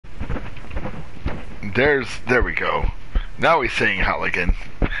There we go. Now he's saying Halligan.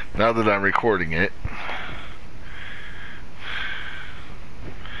 Now that I'm recording it.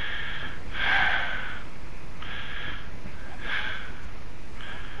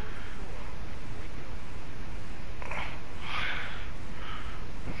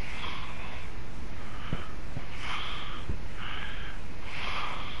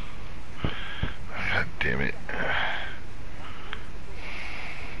 God damn it.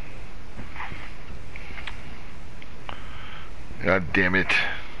 God damn it.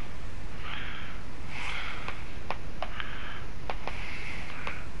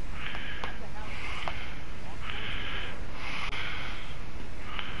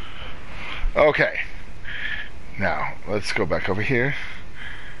 Okay. Now, let's go back over here.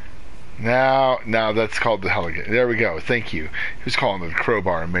 Now that's called the Halligan. There we go. Thank you. He was calling it the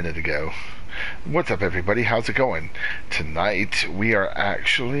crowbar a minute ago. What's up, everybody? How's it going? Tonight, we are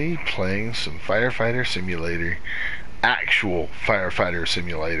actually playing some Firefighter Simulator. Actual Firefighter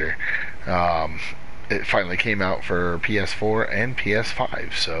Simulator. It finally came out for PS4 and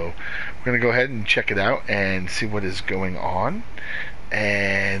PS5, so we're going to go ahead and check it out and see what is going on.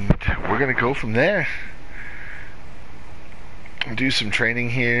 And we're going to go from there. Do some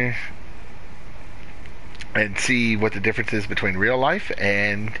training here and see what the difference is between real life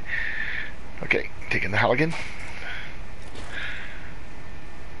and... Okay, taking the Halligan.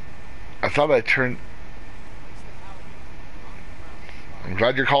 I thought I turned... I'm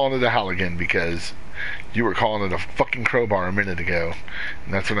glad you're calling it a Halligan, because you were calling it a fucking crowbar a minute ago.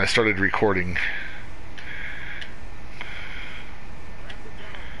 And that's when I started recording.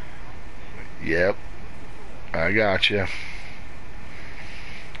 Yep. I gotcha.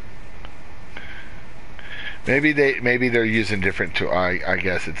 Maybe they're using different tools. I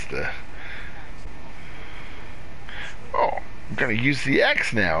guess it's the... Oh, I'm gonna use the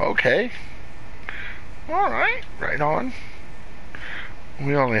X now. Okay. Alright, right on.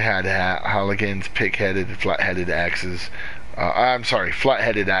 We only had Halligans, pig-headed, flat-headed axes. I'm sorry,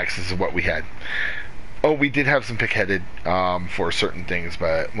 flat-headed axes is what we had. Oh, we did have some pig-headed for certain things,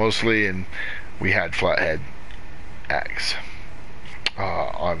 but mostly we had flathead axe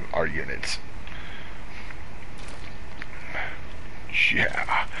on our units.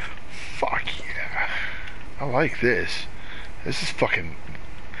 Yeah. Fuck yeah. I like this. This is fucking...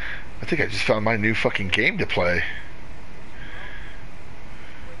 I think I just found my new fucking game to play.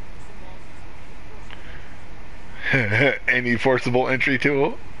 Any forcible entry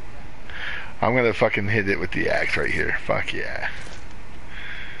tool? I'm gonna fucking hit it with the axe right here. Fuck yeah.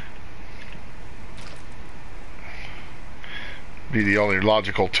 Be the only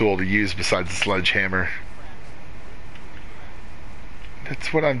logical tool to use besides the sledgehammer.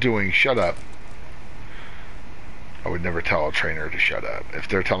 That's what I'm doing. Shut up. I would never tell a trainer to shut up. If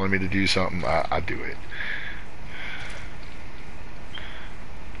they're telling me to do something, I do it.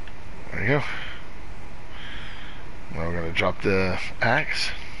 There you go. Now we're going to drop the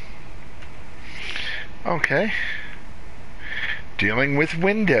axe. Okay. Dealing with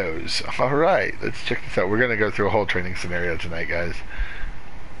windows. Alright, let's check this out. We're going to go through a whole training scenario tonight, guys.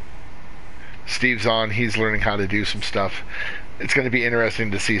 Steve's on. He's learning how to do some stuff. It's going to be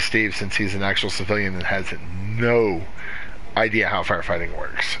interesting to see Steve, since he's an actual civilian and has no idea how firefighting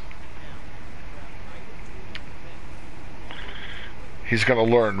works. He's going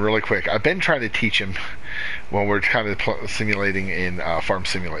to learn really quick. I've been trying to teach him when we're kind of simulating in Farm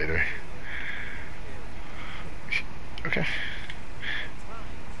Simulator. Okay.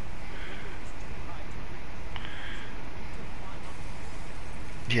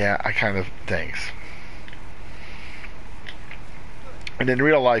 Yeah, I kind of... Thanks. And in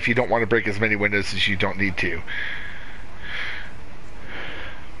real life, you don't want to break as many windows as you don't need to.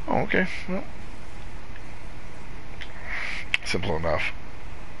 Oh, okay. Well, simple enough.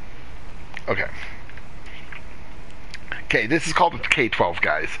 Okay. Okay, this is called a K-12,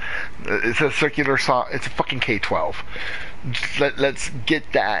 guys. It's a circular saw. It's a fucking K-12. Let's get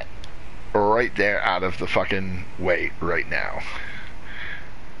that right there out of the fucking way right now.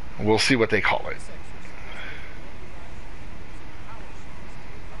 We'll see what they call it.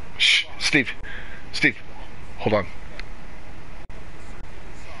 Shh, Steve, hold on.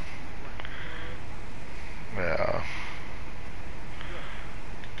 Yeah.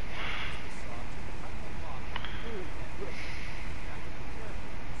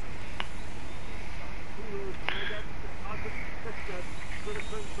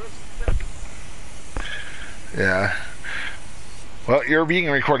 Yeah. Well, you're being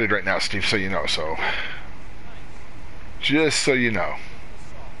recorded right now, Steve, so you know, so... Just so you know.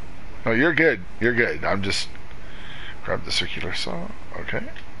 No, you're good. You're good. I'm just... Grab the circular saw. Okay.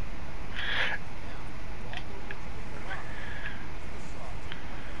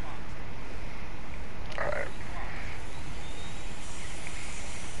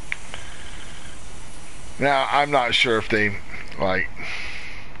 Now, I'm not sure if they, like,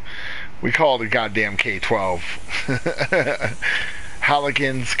 we call it a goddamn K-12.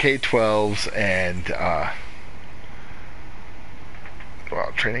 Halligan's, K-12s, and,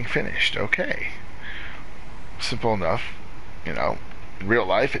 well, training finished. Okay. Simple enough. You know, in real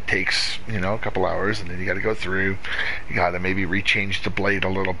life, it takes, a couple hours, and then you got to go through. You got to maybe rechange the blade a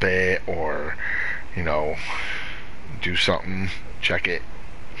little bit, or, do something, check it.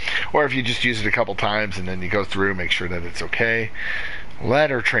 Or if you just use it a couple times and then you go through, make sure that it's okay.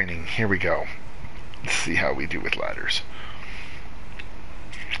 Ladder training. Here we go. Let's see how we do with ladders.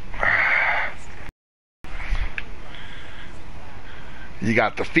 You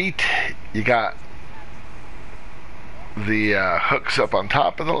got the feet. You got the hooks up on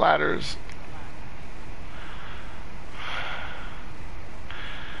top of the ladders.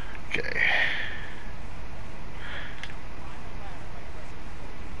 Okay.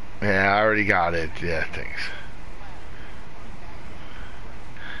 Yeah, I already got it. Yeah, thanks.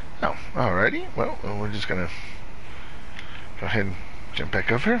 Oh, alrighty. Well, we're just gonna go ahead and jump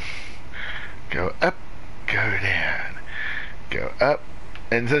back over. Go up, go down, go up,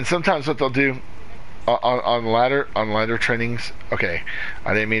 and then sometimes what they'll do on ladder trainings. Okay,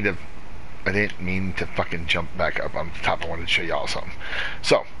 I didn't mean to fucking jump back up on the top. I wanted to show y'all something.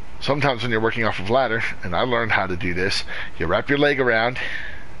 So sometimes when you're working off of ladder, and I learned how to do this, you wrap your leg around.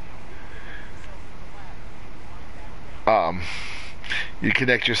 You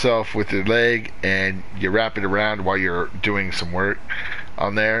connect yourself with your leg and you wrap it around while you're doing some work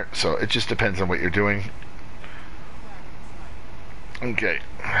on there. So it just depends on what you're doing. Okay.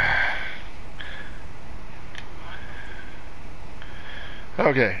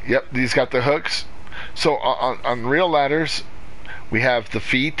 Okay, yep, these got the hooks. So on real ladders, we have the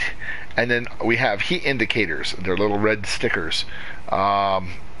feet, and then we have heat indicators. They're little red stickers.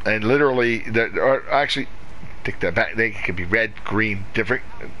 And literally, actually, take that back. They could be red, green, different.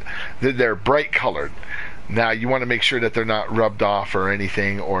 They're bright colored. Now you want to make sure that they're not rubbed off or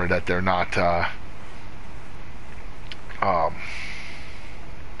anything, or that they're not.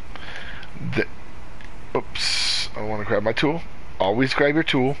 Oops! I want to grab my tool. Always grab your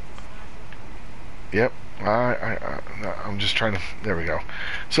tool. Yep. I'm just trying to. There we go.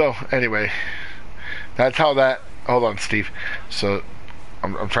 So anyway, that's how that. Hold on, Steve. So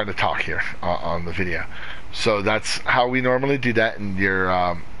I'm trying to talk here on the video. So that's how we normally do that, and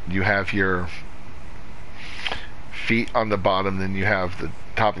you have your feet on the bottom, then you have the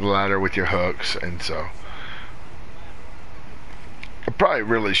top of the ladder with your hooks, and so I probably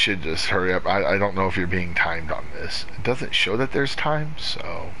really should just hurry up. I don't know if you're being timed on this. It doesn't show that there's time,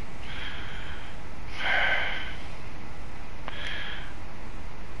 so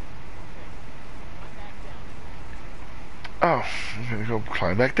oh, I'm gonna go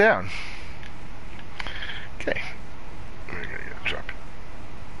climb back down. Okay. We're gonna drop it.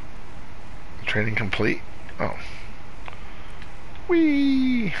 Training complete. Oh.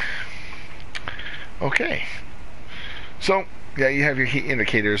 Whee! Okay. So, yeah, you have your heat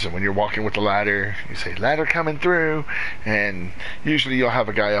indicators, and when you're walking with the ladder, you say, ladder coming through, and usually you'll have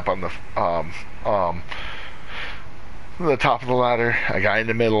a guy up on the top of the ladder, a guy in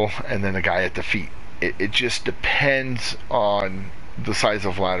the middle, and then a guy at the feet. It just depends on the size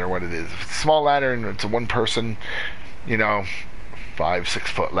of ladder, what it is. If it's a small ladder and it's a one person, 5-6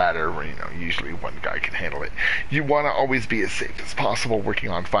 foot ladder where usually one guy can handle it. You want to always be as safe as possible working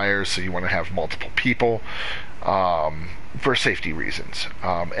on fires, so you want to have multiple people for safety reasons.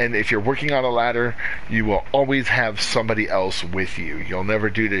 And if you're working on a ladder, you will always have somebody else with you. You'll never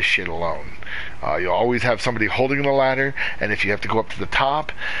do this shit alone. You'll always have somebody holding the ladder, and if you have to go up to the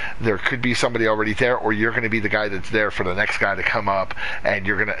top, there could be somebody already there, or you're going to be the guy that's there for the next guy to come up, and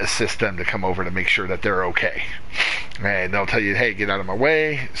you're going to assist them to come over to make sure that they're okay. And they'll tell you, hey, get out of my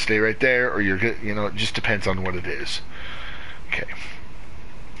way, stay right there, or you're good. It just depends on what it is. Okay.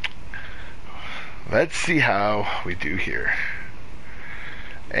 Let's see how we do here.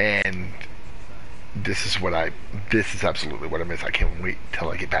 And this is absolutely what I miss. I can't wait till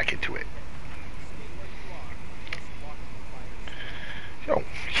I get back into it. Oh,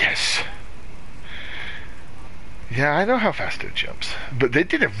 yes. Yeah, I know how fast it jumps. But they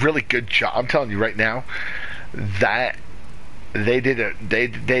did a really good job. I'm telling you right now that they did a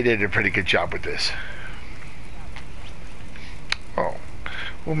pretty good job with this. Oh.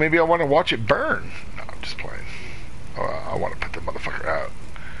 Well, maybe I want to watch it burn. No, I'm just playing. I want to put the motherfucker out.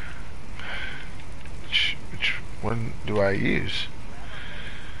 Which one do I use?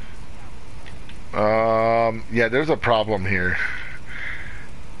 Yeah, there's a problem here.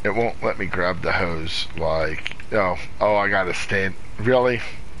 It won't let me grab the hose. I gotta stand. Really?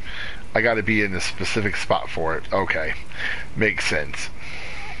 I got to be in a specific spot for it. Okay, makes sense.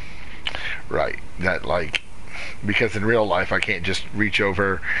 Right. That like because in real life I can't just reach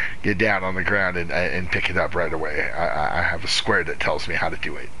over, get down on the ground and pick it up right away. I have a square that tells me how to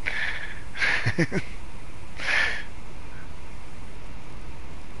do it.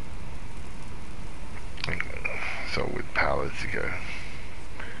 So with pallets you go.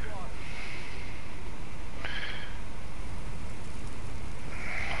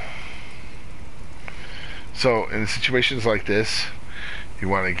 So in situations like this, you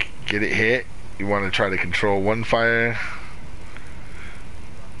want to get it hit. You want to try to control one fire.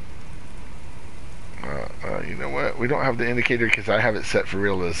 You know what? We don't have the indicator because I have it set for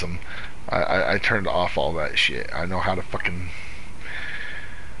realism. I turned off all that shit. I know how to fucking...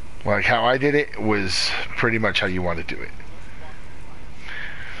 Like, how I did it was pretty much how you want to do it.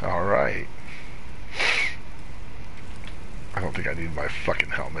 Alright. I don't think I need my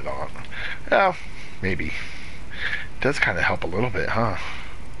fucking helmet on. Yeah, maybe. It does kind of help a little bit, huh?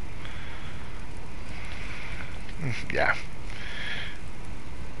 Yeah.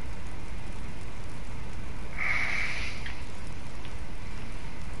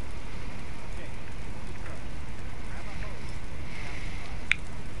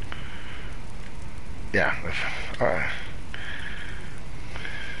 Yeah. Alright.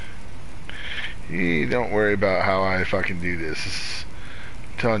 You don't worry about how I fucking do this.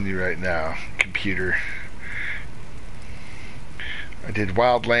 I'm telling you right now, computer. I did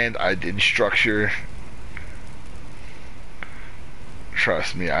wildland, I did structure.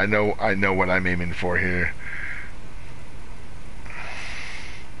 Trust me, I know what I'm aiming for here.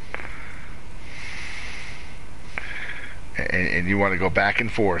 And you want to go back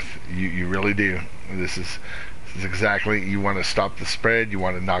and forth. You really do. This is exactly, you want to stop the spread, you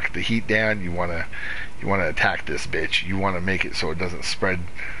want to knock the heat down, you want to attack this bitch. You want to make it so it doesn't spread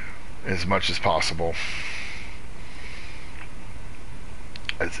as much as possible.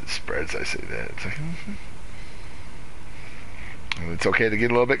 As it spreads, I say that. It's like, and it's okay to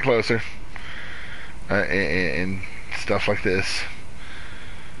get a little bit closer. And stuff like this.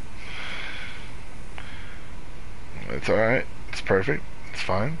 It's alright. It's perfect. It's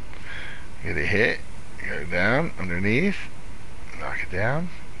fine. Get it hit. Go down underneath. Knock it down.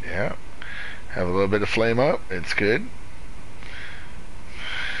 Yeah. Have a little bit of flame up. It's good.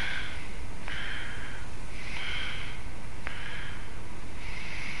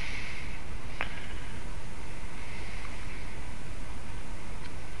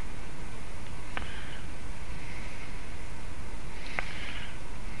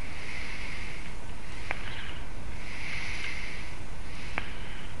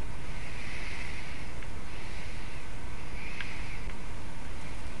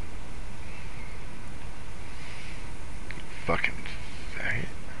 Fucking faggot.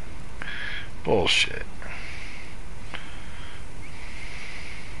 Bullshit.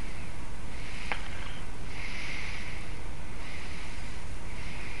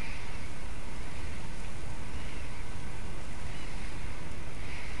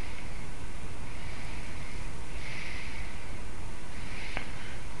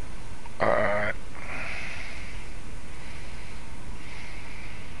 Alright.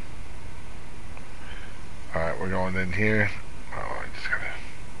 Alright, we're going in here. Oh, I just gotta...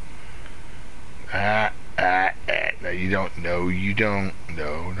 No, you don't. No, you don't.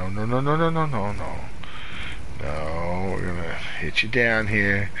 No, no, no, no, no, no, no, no, no. No, we're gonna hit you down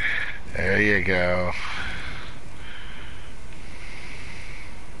here. There you go.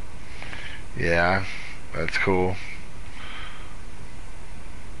 Yeah, that's cool.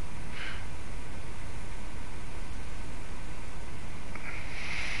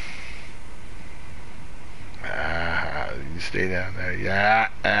 You stay down there. Yeah.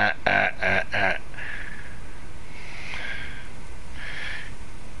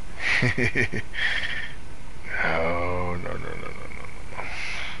 No, no, no, no, no, no, no.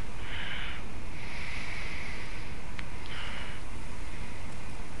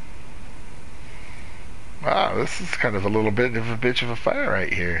 Wow, this is kind of a little bit of a bitch of a fire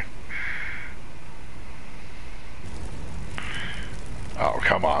right here. Oh,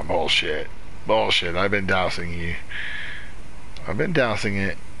 come on, bullshit. Bullshit, I've been dousing you. I've been dousing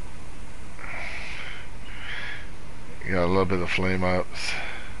it. You got a little bit of flame ups.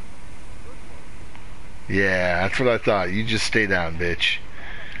 Yeah, that's what I thought. You just stay down, bitch.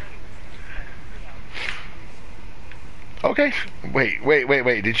 Okay. Wait.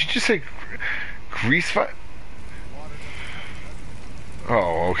 Did you just say grease fire?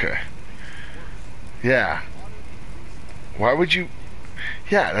 Oh, okay. Yeah. Why would you...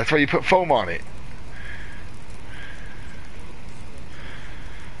 Yeah, that's why you put foam on it.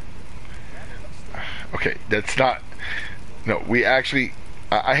 Okay, that's not. No, we actually.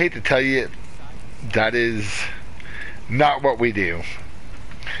 I hate to tell you, that is not what we do.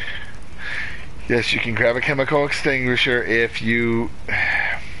 Yes, you can grab a chemical extinguisher if you.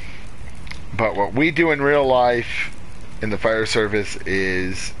 But what we do in real life in the fire service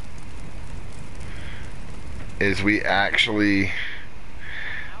is we actually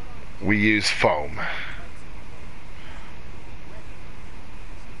we use foam.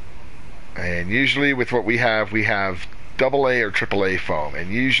 And usually with what we have AA or AAA foam.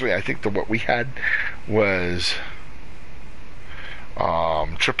 And usually I think what we had was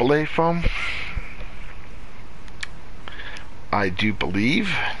AAA foam. I do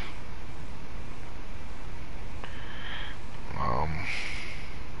believe.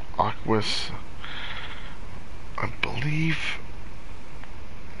 Aqueous, I believe.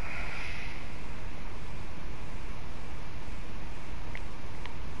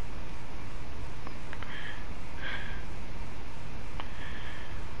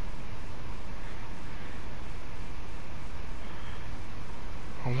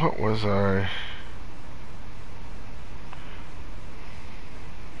 What was our...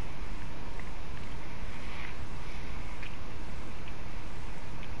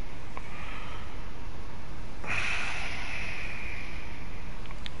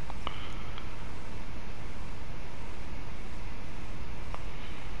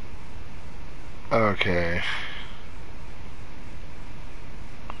 Okay.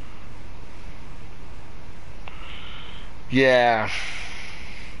 Yeah.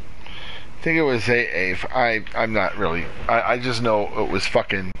 I think it was I'm not really... I just know it was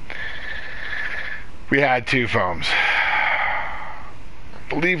fucking... We had two foams. I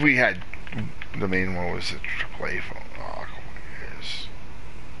believe we had... The main one was the AAA foam. Oh, yes.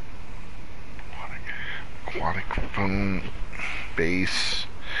 Aquatic foam base.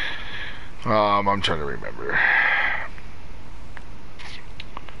 I'm trying to remember.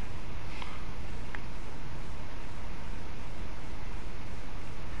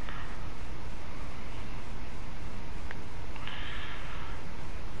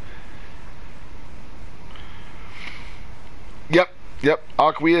 Yep.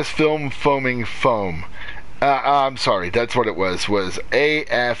 Aqueous film foaming foam. I'm sorry, that's what it was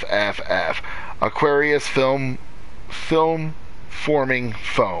AFFF. Aqueous film forming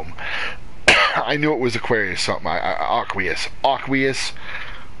foam. I knew it was Aquarius something. Aqueous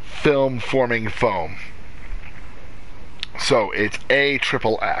film forming foam. So it's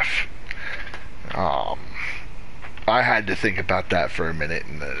AFFF. I had to think about that for a minute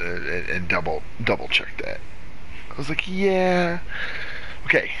and double check that. I was like, yeah.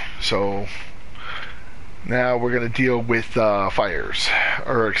 Okay, so now we're gonna deal with fires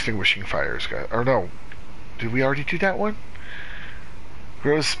or extinguishing fires. Or no, did we already do that one?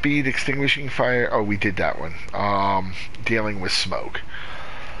 Grow speed extinguishing fire. Oh, we did that one. Dealing with smoke.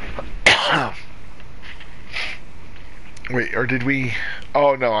 Wait, or did we?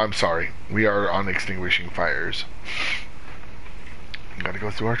 Oh no, I'm sorry. We are on extinguishing fires. Gotta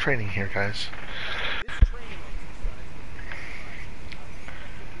go through our training here, guys.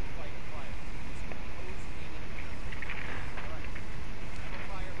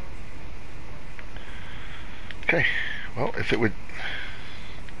 Okay, well, if it would...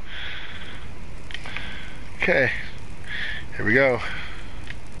 Okay, here we go.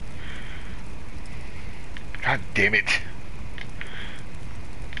 God damn it.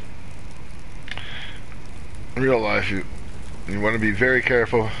 In real life, you want to be very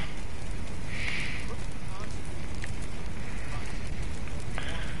careful.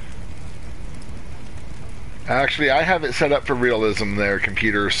 Actually, I have it set up for realism there,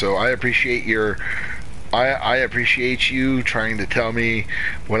 computer, so I appreciate your... I appreciate you trying to tell me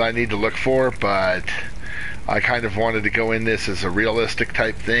what I need to look for, but I kind of wanted to go in this as a realistic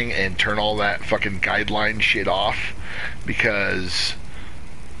type thing and turn all that fucking guideline shit off, because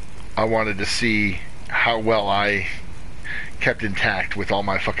I wanted to see how well I kept intact with all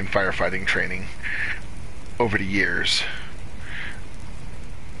my fucking firefighting training over the years.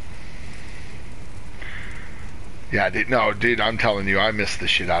 Yeah, dude, I'm telling you, I miss the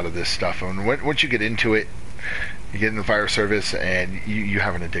shit out of this stuff. And once you get into it, you get in the fire service, and you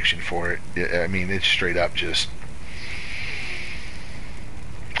have an addiction for it. I mean, it's straight up just...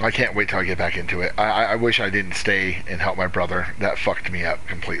 I can't wait till I get back into it. I wish I didn't stay and help my brother. That fucked me up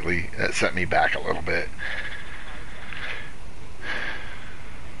completely. That set me back a little bit.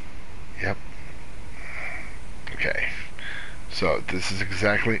 Yep. Okay. So, this is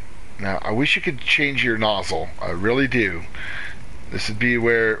exactly... Now, I wish you could change your nozzle. I really do. This would be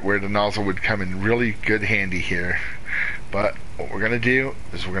where the nozzle would come in really good handy here. But what we're going to do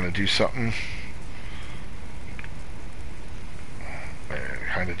is we're going to do something And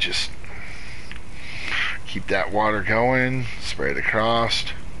kind of just keep that water going, spray it across,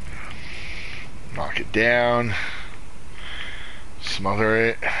 knock it down, smother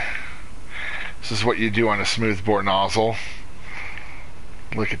it. This is what you do on a smoothbore nozzle.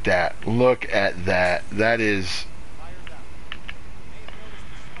 Look at that. Look at that. That is...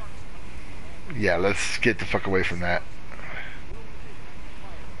 Yeah, let's get the fuck away from that.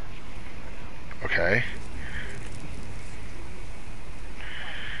 Okay.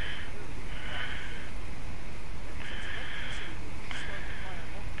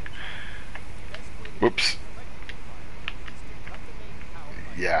 Whoops.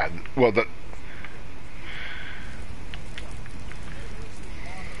 Yeah, well, the...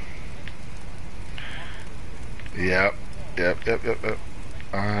 Yep.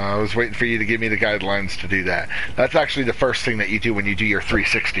 I was waiting for you to give me the guidelines to do that. That's actually the first thing that you do when you do your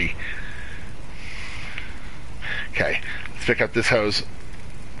 360. Okay, let's pick up this hose.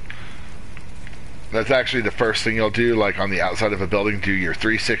 That's actually the first thing you'll do, like on the outside of a building, do your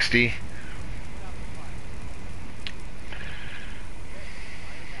 360.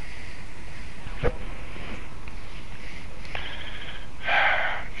 Okay.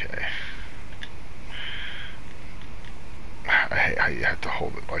 I hate how you have to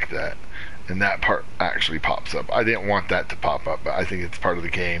hold it like that. And that part actually pops up. I didn't want that to pop up, but I think it's part of the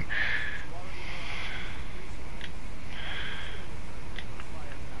game.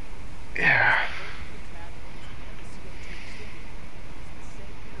 Yeah.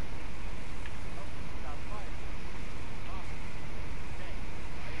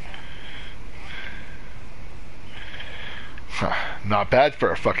 Huh. Not bad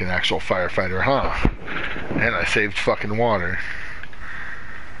for a fucking actual firefighter, huh? And I saved fucking water.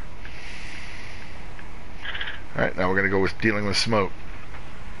 Alright, now we're gonna go with dealing with smoke.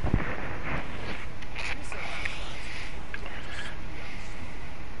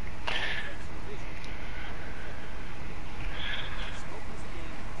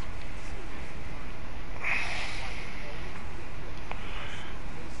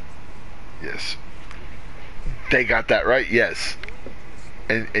 Yes. They got that right, yes.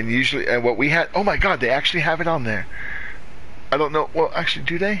 And usually, and what we had, oh my god, they actually have it on there. I don't know, well, actually,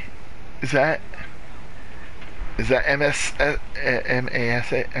 do they? Is that MASA?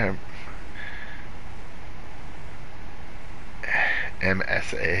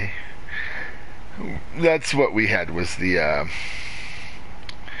 MSA? That's what we had, was the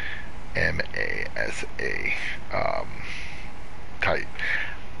MASA type.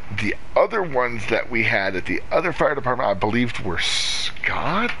 The other ones that we had at the other fire department, I believed, were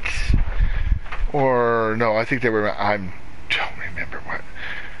Scott, or no, I think they were. I don't remember what.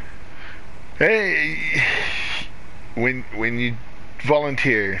 Hey, when you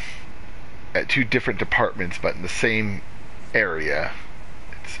volunteer at two different departments but in the same area,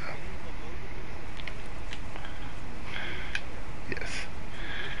 it's yes.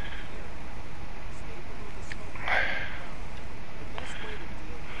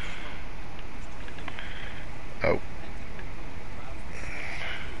 Oh.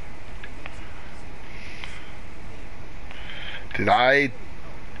 Did I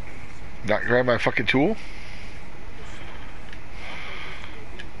not grab my fucking tool?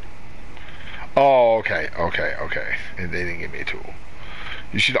 Oh, okay. And they didn't give me a tool.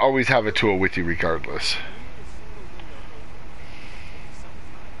 You should always have a tool with you regardless.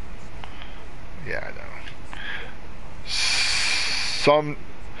 Yeah, I know.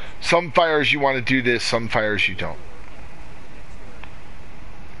 Some fires you want to do this, some fires you don't.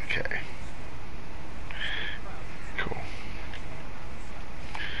 Okay. Cool.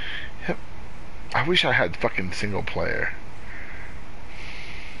 Yep. I wish I had fucking single player.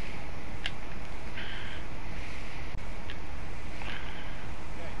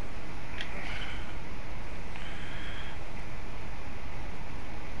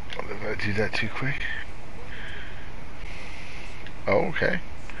 Did I do that too quick? Oh, okay.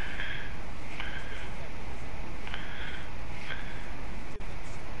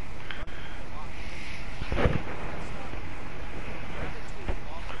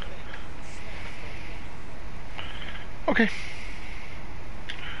 Okay.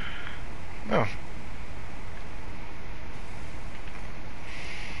 Oh.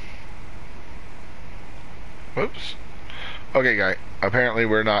 Whoops. Okay, guy. Apparently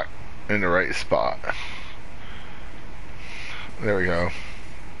we're not in the right spot. There we go.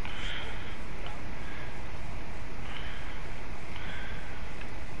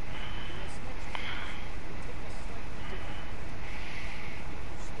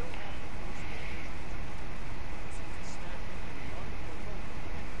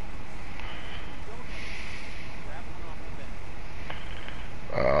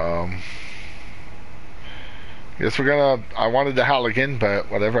 Guess we're gonna. I wanted the Halligan, but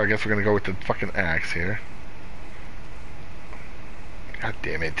whatever. I guess we're gonna go with the fucking axe here. God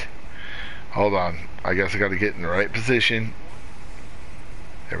damn it. Hold on. I guess I gotta get in the right position.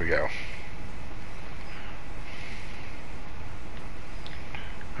 There we go.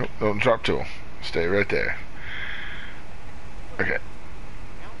 Oh, don't drop tool. Stay right there. Okay.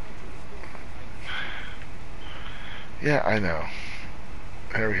 Yeah, I know.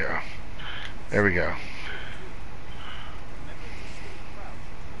 There we go. There we go.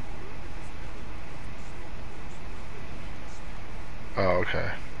 Oh,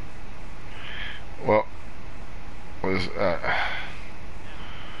 okay. Well, was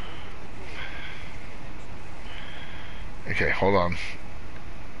okay, hold on.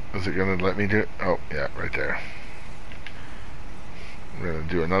 Is it gonna let me do it? Oh, yeah, right there. I'm gonna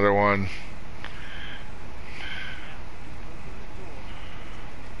do another one.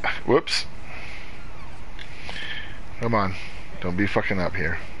 Whoops. Come on. Don't be fucking up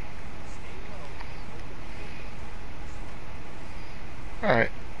here.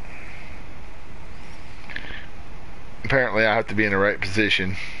 Alright. Apparently I have to be in the right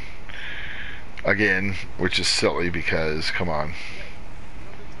position. Again, which is silly because, come on.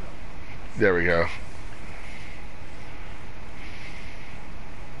 There we go.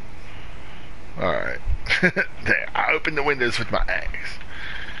 Alright. There. I opened the windows with my axe.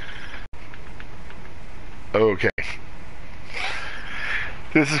 Okay.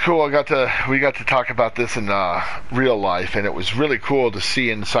 This is cool. We got to talk about this in real life, and it was really cool to see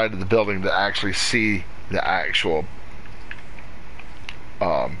inside of the building to actually see the actual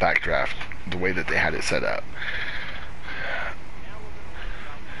backdraft, the way that they had it set up.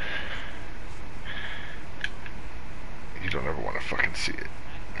 You don't ever want to fucking see it,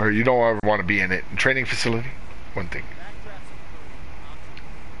 or you don't ever want to be in it. Training facility, one thing.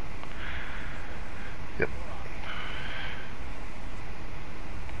 Yep.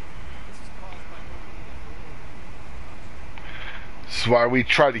 This is why we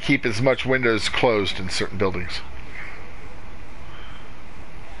try to keep as much windows closed in certain buildings.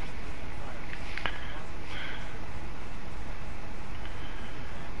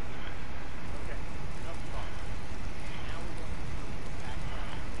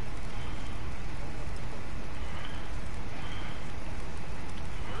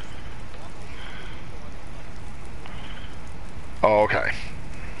 Oh, okay.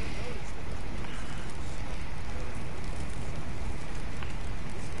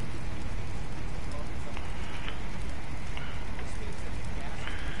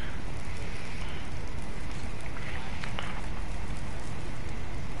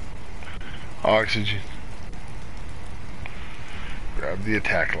 Oxygen. Grab the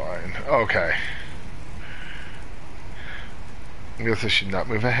attack line. Okay. I guess I should not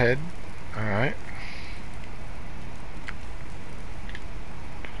move ahead. Alright.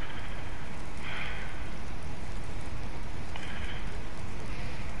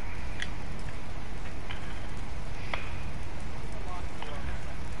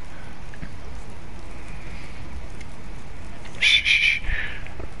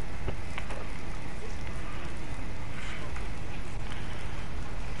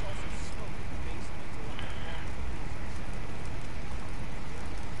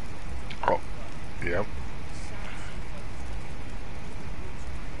 Oh, yep.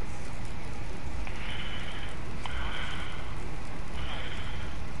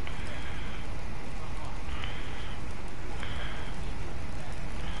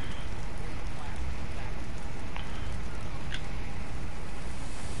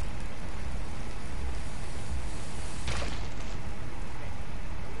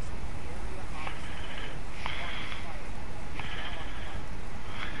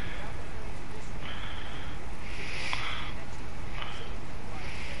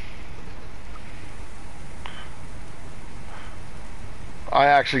 I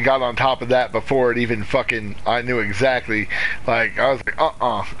actually got on top of that before it even fucking, I knew exactly, like, I was like, I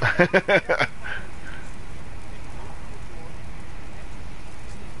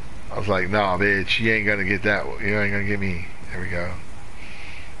was like, nah, bitch, you ain't gonna get that, you ain't gonna get me. There we go.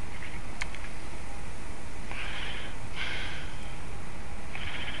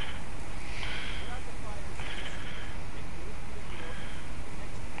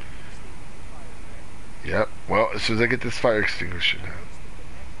 Yep, well, as soon as I get this fire extinguisher down.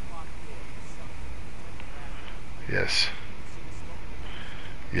 Yes.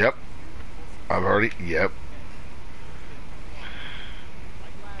 Yep. I've already, yep.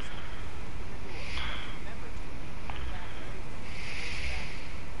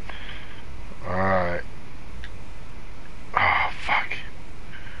 Alright. Oh, fuck.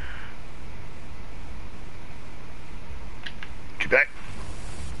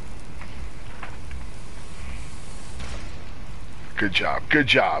 Good job. Good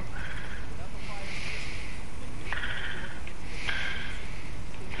job.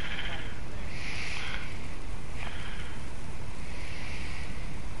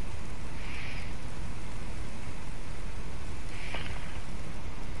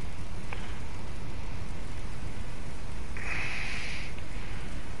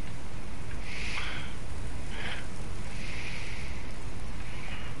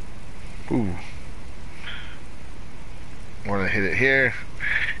 Ooh. Want to hit it here,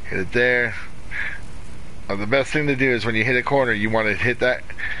 hit it there. The best thing to do is when you hit a corner, you want to hit that.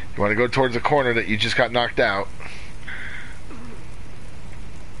 You want to go towards a corner that you just got knocked out,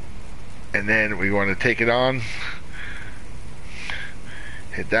 and then we want to take it on.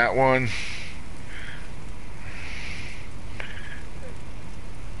 Hit that one.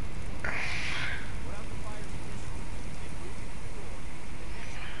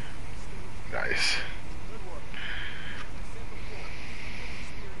 Nice.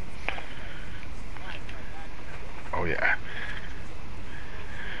 Oh yeah.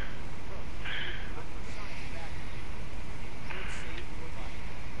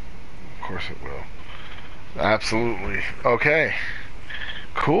 Of course it will. Absolutely. Okay.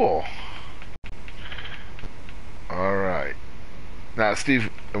 Cool. Alright. Now, Steve,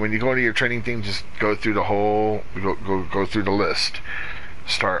 when you go into your training thing, just go through the whole, go through the list.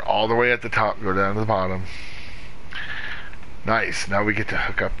 Start all the way at the top, go down to the bottom. Nice. Now we get to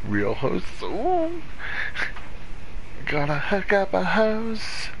hook up real hose. Ooh. Gonna hook up a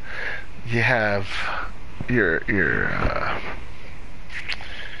hose. You have your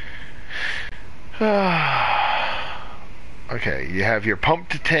okay, you have your pump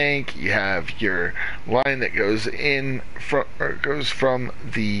to tank, you have your line that goes in from, or goes from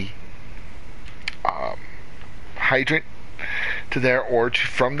the hydrant to there, or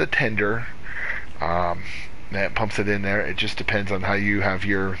from the tender, that pumps it in there. It just depends on how you have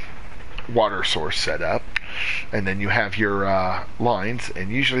your water source set up. And then you have your lines, and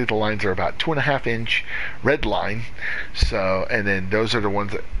usually the lines are about 2.5 inch red line. So, and then those are the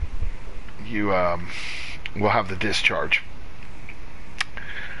ones that you will have the discharge.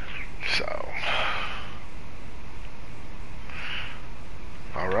 So,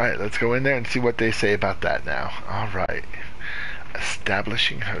 all right, let's go in there and see what they say about that now. All right,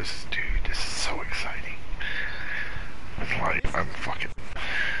 establishing hoses, dude. This is so exciting. It's like I'm fucking.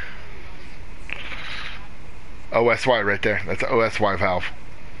 OSY right there. That's an OSY valve.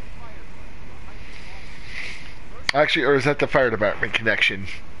 Actually, or is that the fire department connection?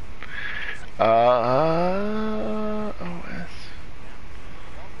 OS.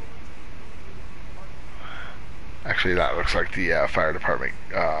 Actually, that looks like the fire department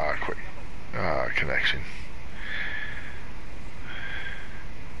quick connection.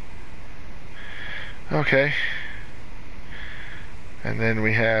 Okay. And then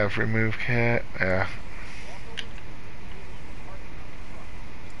we have remove cat.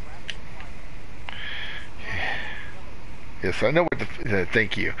 Yes, I know what the.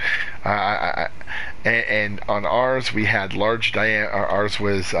 Thank you. And on ours, we had large diameter. Ours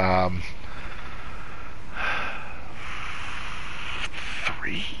was 3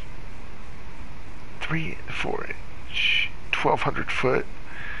 and 4 inch, 1,200 foot,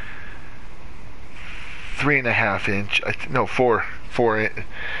 3.5 inch. No, 4,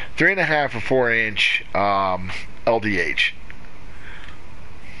 3.5 or 4 inch LDH.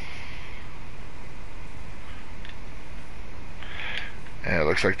 And it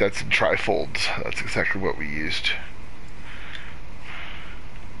looks like that's in trifolds. That's exactly what we used.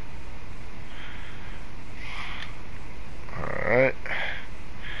 Alright.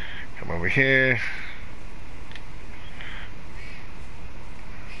 Come over here.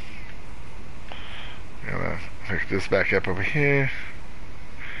 I'm gonna pick this back up over here.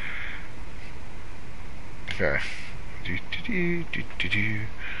 Okay.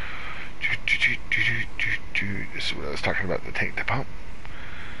 This is what I was talking about, the tank to pump.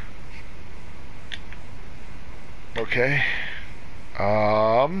 Okay.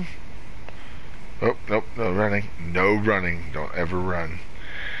 Oh, nope, no running. No running. Don't ever run.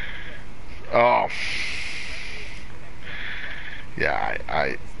 Oh. Yeah,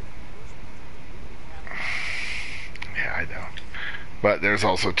 yeah, I know. But there's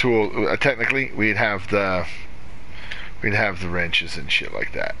also tool. Technically, we'd have the wrenches and shit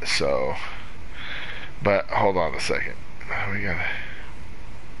like that. So, but hold on a second. We gotta.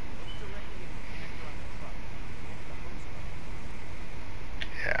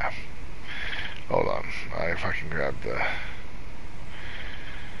 Yeah. Hold on. If I can grab the.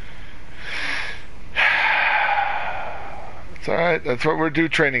 It's alright. That's what we're due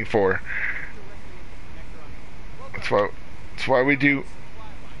training for. That's That's why we do.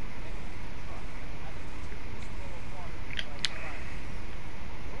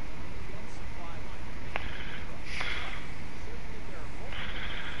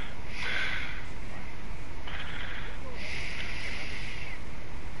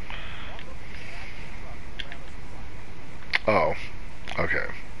 Oh, okay.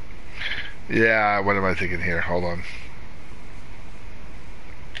 Yeah, what am I thinking here? Hold on.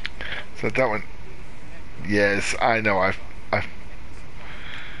 Is that one? Yes, I know.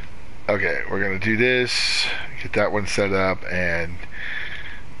 Okay, we're gonna do this. Get that one set up, and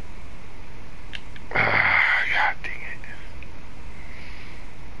God dang it!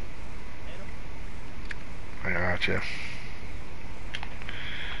 I gotcha.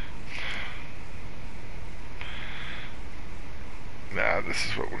 Now this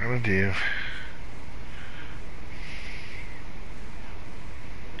is what we're gonna do.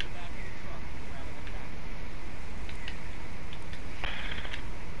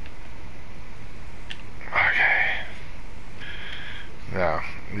 Okay. Now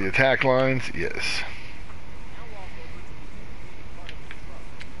the attack lines, yes.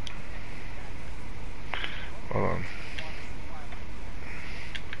 Hold on.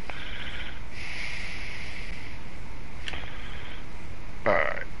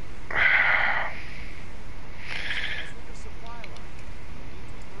 Alright.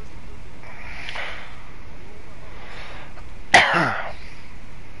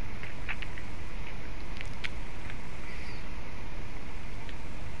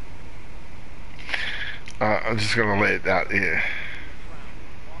 I'm just gonna lay it out here.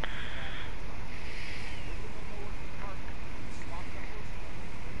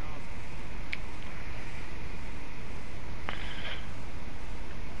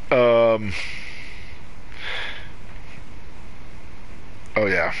 Oh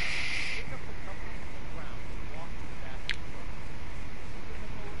yeah.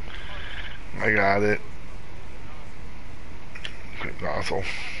 I got it. Quick nozzle.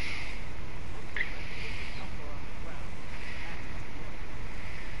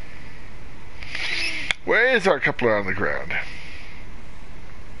 Where is our coupler on the ground?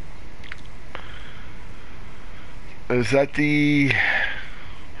 Is that the...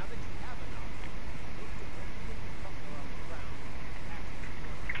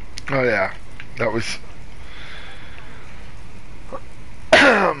 Oh yeah, that was...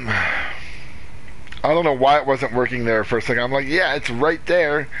 I don't know why it wasn't working there for a second. I'm like, yeah, it's right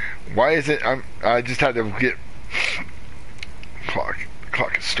there. Why is it? I just had to get... Clock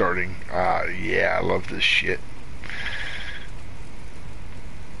is starting. Yeah, I love this shit.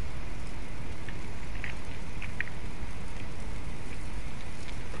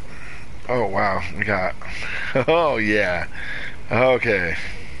 Oh wow, we got... Oh yeah. Okay.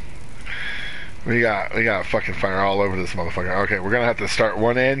 We got fucking fire all over this motherfucker. Okay, we're gonna have to start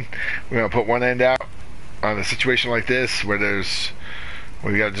one end. We're gonna put one end out on a situation like this where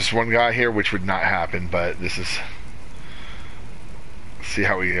we got just one guy here, which would not happen, but this is... Let's see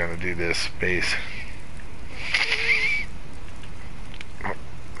how we're gonna do this base. Oh,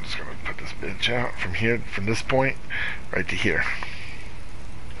 I'm just gonna put this bitch out from here, from this point right to here.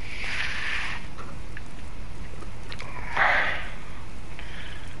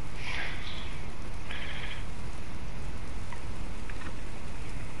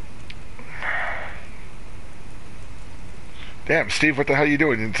 Damn, Steve, what the hell are you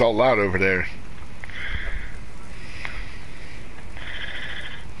doing? It's all loud over there.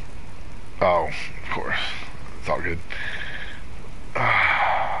 Oh, of course. It's all good.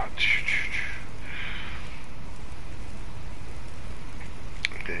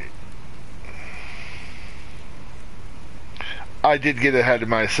 Okay. I did get ahead of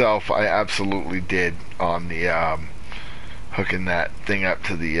myself. I absolutely did on the hooking that thing up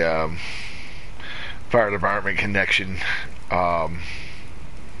to the fire department connection.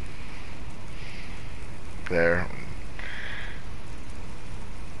 There.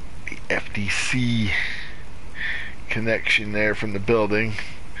 The FDC connection there from the building.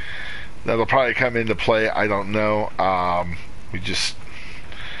 That'll probably come into play. I don't know. We just...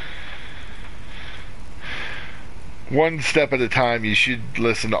 One step at a time. You should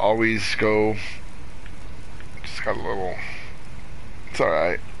listen to always go... Just got a little... It's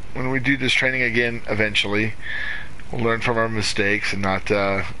alright. When we do this training again, eventually... We'll learn from our mistakes and not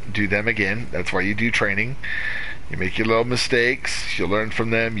do them again. That's why you do training. You make your little mistakes, you learn from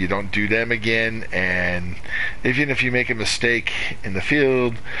them, you don't do them again, and even if you make a mistake in the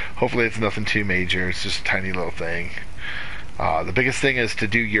field, hopefully it's nothing too major, it's just a tiny little thing. The biggest thing is to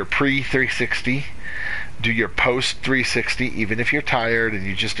do your pre-360, do your post 360, even if you're tired and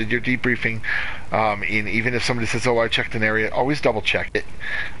you just did your debriefing. And even if somebody says, "Oh, I checked an area," always double check it.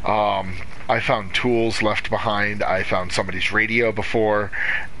 I found tools left behind. I found somebody's radio before,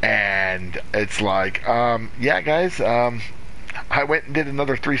 and it's like, yeah, guys. I went and did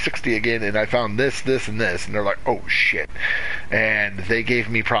another 360 again, and I found this, this, and this, and they're like, "Oh shit!" And they gave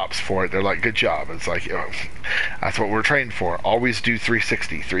me props for it. They're like, "Good job." It's like, that's what we're trained for. Always do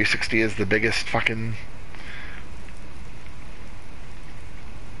 360. 360 is the biggest fucking.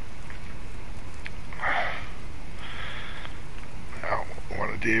 I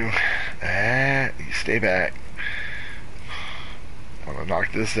want to do. You stay back. Want to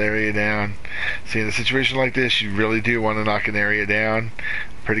knock this area down. See, in a situation like this, you really do want to knock an area down,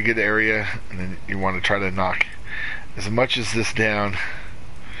 pretty good area, and then you want to try to knock as much as this down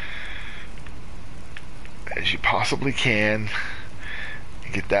as you possibly can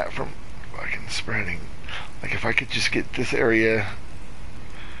and get that from fucking spreading. Like, if I could just get this area.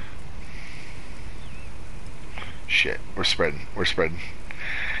 Shit, we're spreading.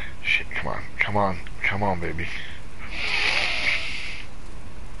 Shit, come on, baby.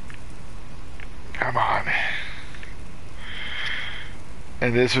 Come on.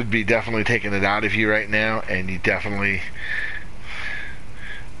 And this would be definitely taking it out of you right now, and you definitely,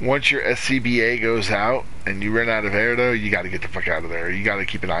 once your SCBA goes out and you run out of air, though, you got to get the fuck out of there. You got to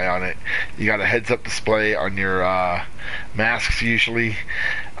keep an eye on it. You got a heads-up display on your masks usually,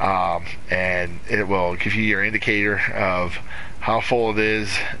 and it will give you your indicator of how full it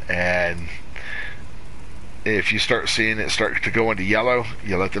is, and if you start seeing it start to go into yellow,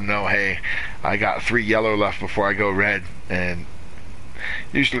 you let them know, "Hey, I got 3 yellow left before I go red." And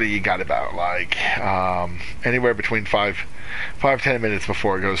usually you got about like anywhere between 5-10 minutes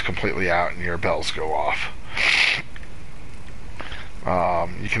before it goes completely out and your bells go off.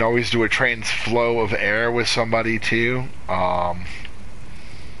 You can always do a transflow of air with somebody too. Our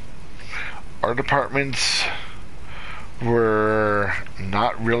departments were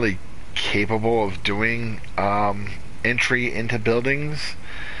not really capable of doing entry into buildings.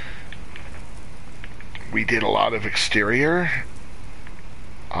 We did a lot of exterior.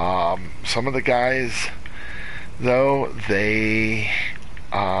 Some of the guys, though, they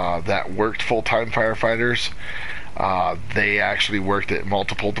that worked full-time firefighters, they actually worked at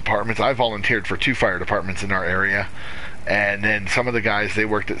multiple departments. I volunteered for 2 fire departments in our area, and then some of the guys, they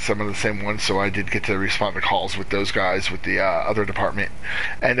worked at some of the same ones, so I did get to respond to calls with those guys with the other department.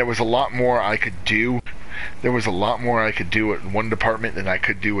 And there was a lot more I could do. There was a lot more I could do at one department than I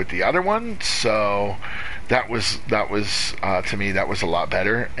could do with the other one, so that was to me, that was a lot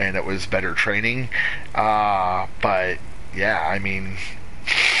better, and it was better training. But yeah, I mean,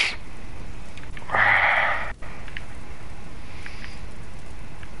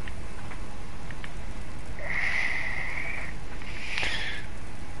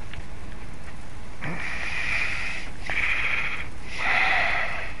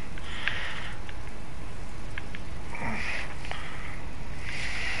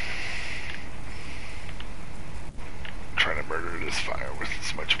 trying to murder this fire with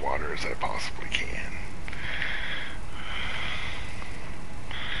as much water as I possibly can.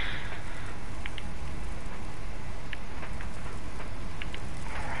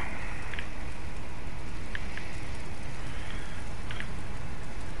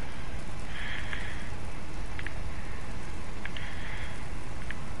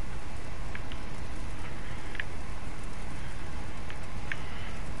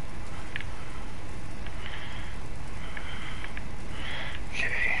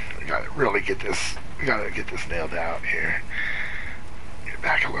 We gotta get this nailed out here. Get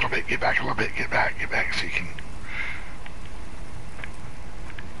back a little bit, get back, so you can.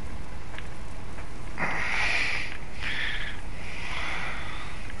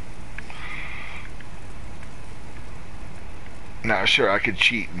 Now, sure, I could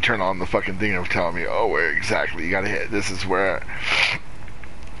cheat and turn on the fucking thing of telling me, "Oh, where exactly you gotta hit. This is where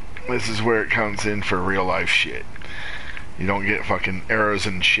it comes in for real life shit." You don't get fucking arrows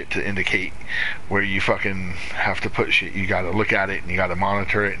and shit to indicate where you fucking have to put shit. You gotta look at it and you gotta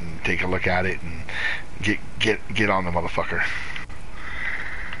monitor it and take a look at it and get on the motherfucker.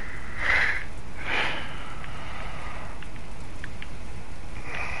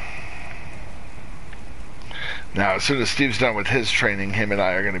 Now, as soon as Steve's done with his training, him and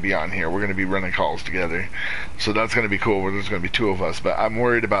I are going to be on here. We're going to be running calls together. So that's going to be cool. There's going to be 2 of us. But I'm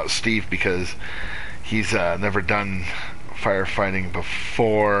worried about Steve because he's never done firefighting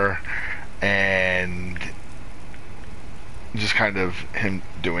before, and just kind of him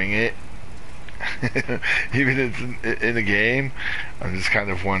doing it, even in a game, I'm just kind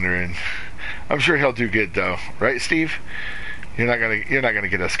of wondering, I'm sure he'll do good though, right, Steve? You're not gonna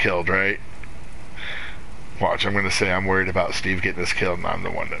get us killed, right? Watch, I'm gonna say I'm worried about Steve getting us killed, and I'm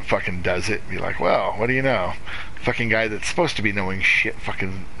the one that fucking does it. Be like, well, what do you know? Fucking guy that's supposed to be knowing shit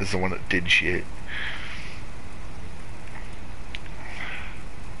fucking is the one that did shit.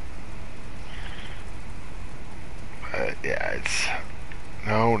 Yeah, it's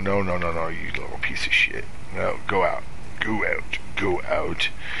no, you little piece of shit. No, go out, go out, go out.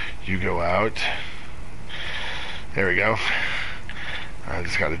 You go out. There we go. I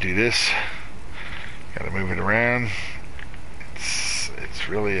just got to do this. Got to move it around. It's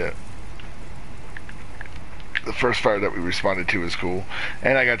really the first fire that we responded to was cool,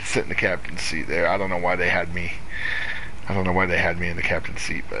 and I got to sit in the captain's seat there. I don't know why they had me. I don't know why they had me in the captain's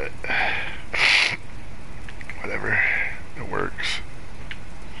seat, but whatever. It works.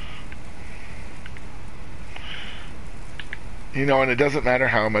 You know, and it doesn't matter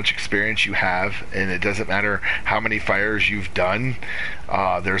how much experience you have, and it doesn't matter how many fires you've done.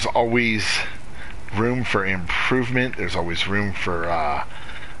 There's always room for improvement. There's always room for,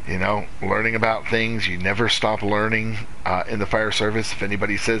 learning about things. You never stop learning in the fire service. If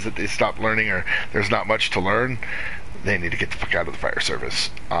anybody says that they stopped learning or there's not much to learn, they need to get the fuck out of the fire service.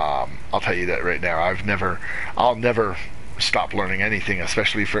 I'll tell you that right now. I'll never stop learning anything,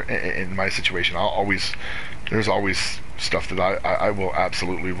 especially in my situation. There's always stuff that I will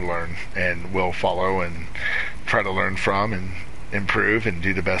absolutely learn and will follow and try to learn from and improve and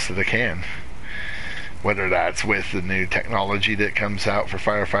do the best that I can. Whether that's with the new technology that comes out for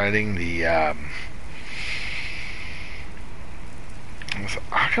firefighting,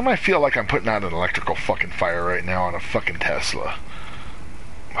 how come I feel like I'm putting out an electrical fucking fire right now on a fucking Tesla?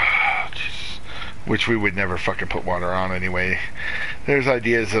 Which we would never fucking put water on anyway. There's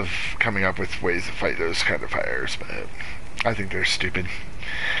ideas of coming up with ways to fight those kind of fires, but I think they're stupid.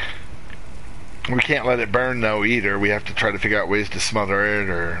 We can't let it burn though either. We have to try to figure out ways to smother it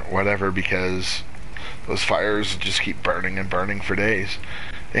or whatever, because those fires just keep burning and burning for days.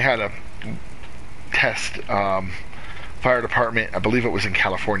 They had a test fire department, I believe it was in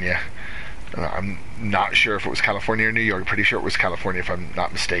California. I'm not sure if it was California or New York. Pretty sure it was California if I'm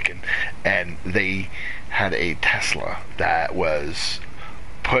not mistaken. And they had a Tesla that was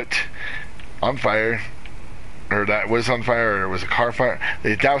put on fire, or that was on fire, or it was a car fire.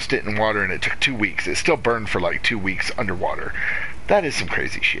 They doused it in water and it took 2 weeks. It still burned for like 2 weeks underwater. That is some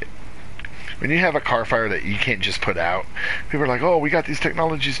crazy shit. When you have a car fire that you can't just put out, people are like, oh, we got these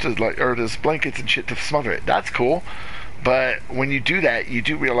technologies to or these blankets and shit to smother it. That's cool. But when you do that, you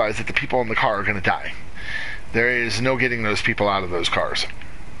do realize that the people in the car are going to die. There is no getting those people out of those cars.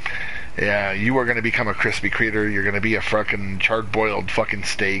 Yeah, you are going to become a crispy critter. You're going to be a fucking charred boiled fucking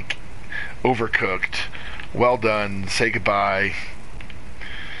steak, overcooked, well done, say goodbye.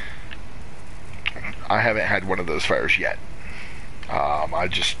 I haven't had one of those fires yet.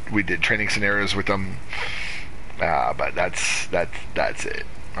 We did training scenarios with them, but that's it.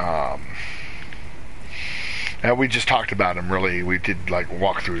 And we just talked about them, really. We did like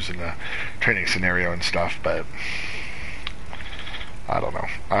walkthroughs in the training scenario and stuff, but I don't know.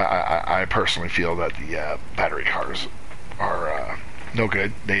 I personally feel that the battery cars are no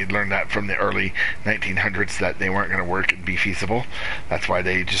good. They learned that from the early 1900s that they weren't going to work and be feasible. That's why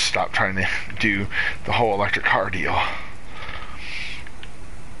they just stopped trying to do the whole electric car deal.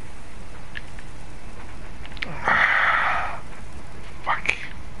 Fuck.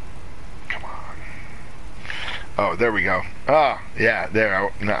 Come on. Oh, there we go. Oh, yeah,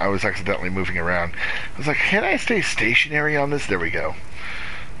 there. I was accidentally moving around. I was like, can I stay stationary on this? There we go.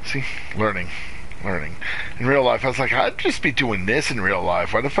 See? Learning. In real life, I was like, I'd just be doing this in real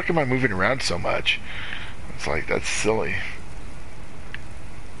life. Why the fuck am I moving around so much? It's like, that's silly.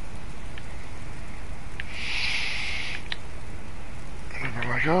 And we're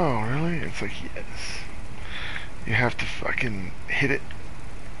like, oh, really? It's like, yes. You have to fucking hit it.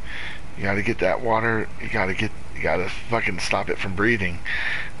 You gotta get that water. You gotta fucking stop it from breathing.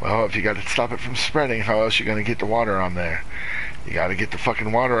 Well, if you gotta stop it from spreading, how else you gonna get the water on there? You gotta get the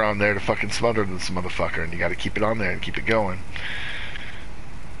fucking water on there to fucking smother this motherfucker, and you gotta keep it on there and keep it going.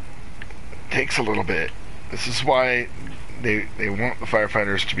 It takes a little bit. This is why they want the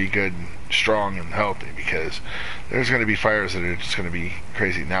firefighters to be good and strong and healthy, because there's going to be fires that are just going to be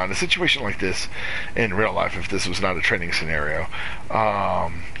crazy. Now, in a situation like this, in real life, if this was not a training scenario,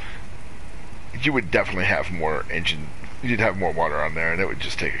 you would definitely have more engine. You'd have more water on there, and it would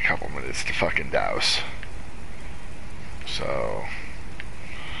just take a couple minutes to fucking douse. So,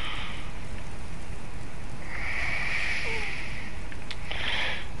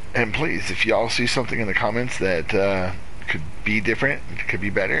 and please, if y'all see something in the comments that could be different, it could be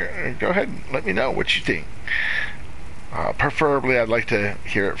better, go ahead and let me know what you think. Preferably, I'd like to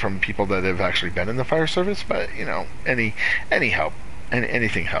hear it from people that have actually been in the fire service, but any help,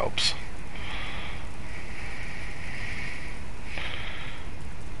 anything helps.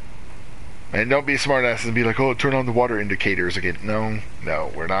 And don't be smart asses and be like, "Oh, turn on the water indicators again." No,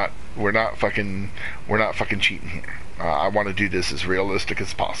 we're not fucking cheating here. I want to do this as realistic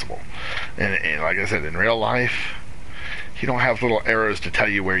as possible. And like I said, in real life, you don't have little arrows to tell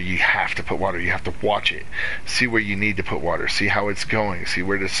you where you have to put water. You have to watch it, see where you need to put water, see how it's going, see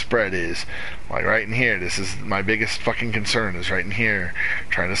where the spread is. Like right in here, this is my biggest fucking concern, is right in here,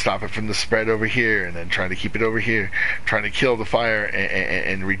 trying to stop it from the spread over here, and then trying to keep it over here, trying to kill the fire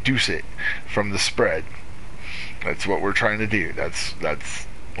and reduce it from the spread. That's what we're trying to do. That's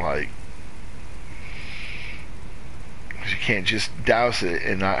like, you can't just douse it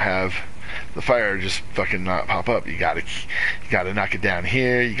and not have the fire just fucking not pop up. You gotta knock it down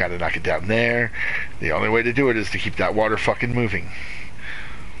here, you gotta knock it down there. The only way to do it is to keep that water fucking moving.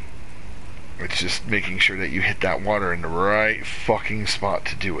 It's just making sure that you hit that water in the right fucking spot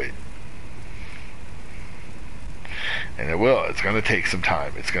to do it. And it will. It's gonna take some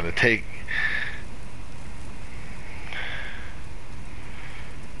time. It's gonna take...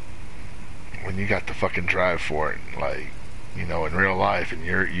 when you got the fucking drive for it, like, in real life, and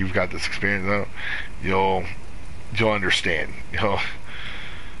you've got this experience, though, you'll understand. Damn.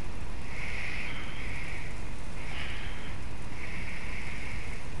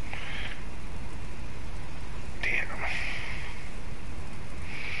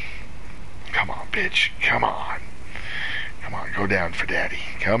 Come on, bitch. Come on, go down for daddy.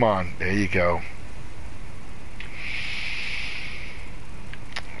 Come on, there you go.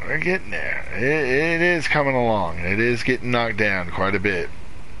 We're getting there. It is coming along. It is getting knocked down quite a bit.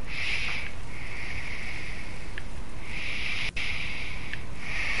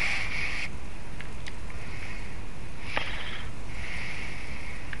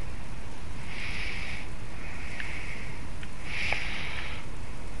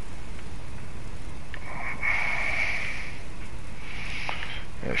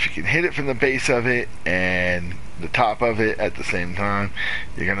 If you can hit it from the base of it and the top of it at the same time,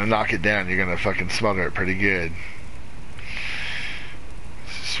 you're gonna knock it down. You're gonna fucking smother it pretty good.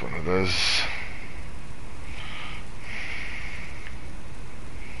 It's just one of those.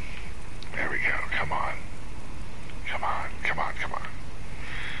 There we go. Come on.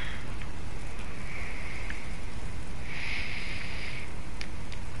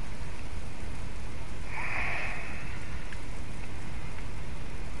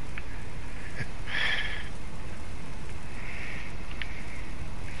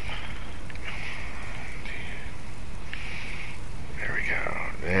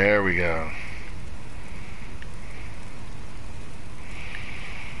 There we go.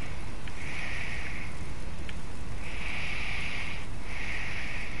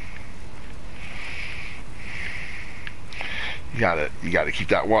 You gotta keep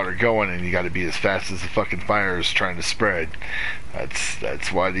that water going, and you gotta be as fast as the fucking fire is trying to spread.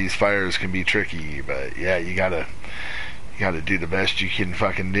 That's why these fires can be tricky. But yeah, you gotta do the best you can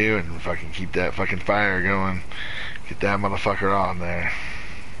fucking do, and fucking keep that fucking fire going. Get that motherfucker on there.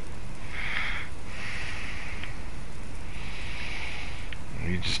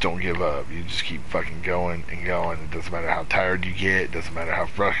 You just don't give up. You just keep fucking going and going. It doesn't matter how tired you get. It doesn't matter how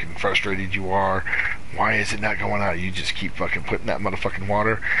fucking frustrated you are. Why is it not going out? You just keep fucking putting that motherfucking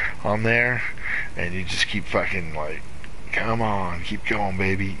water on there, and you just keep fucking like, come on, keep going,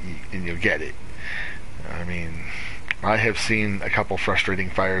 baby, and you'll get it. I mean, I have seen a couple frustrating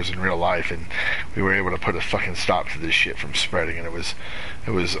fires in real life, and we were able to put a fucking stop to this shit from spreading, and it was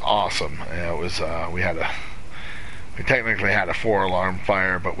awesome. And it was we technically had a 4-alarm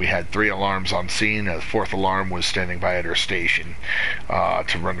fire, but we had 3 alarms on scene. A 4th alarm was standing by at our station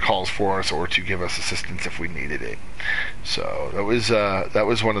to run calls for us or to give us assistance if we needed it. So that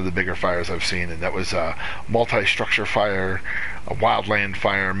was one of the bigger fires I've seen, and that was a multi-structure fire, a wildland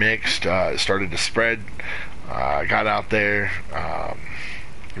fire mixed. It started to spread. I got out there.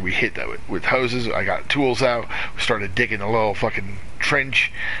 We hit that with hoses. I got tools out. We started digging a little fucking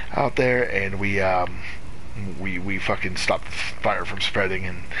trench out there, and we fucking stopped the fire from spreading,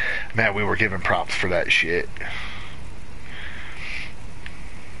 and man, we were given props for that shit.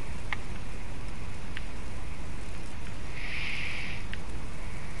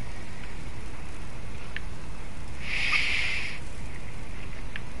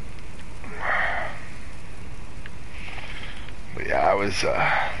 But yeah, I was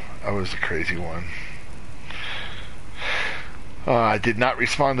a crazy one. I did not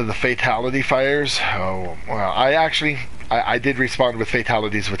respond to the fatality fires. Oh, well, I did respond with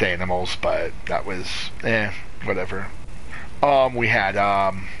fatalities with animals, but that was, whatever. We had,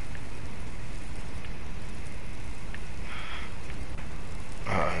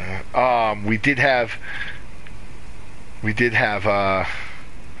 we did have,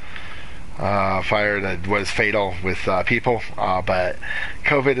 fire that was fatal with people, but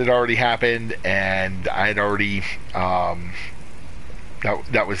COVID had already happened, and I had already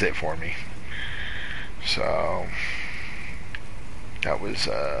that was it for me. So that was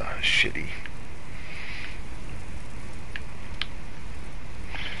shitty.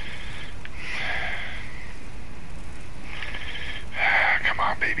 Come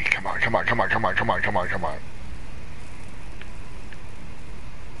on, baby. Come on, come on, come on, come on, come on, come on, come on.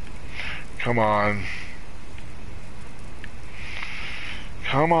 Come on.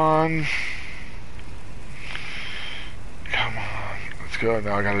 Come on. Come on. Let's go.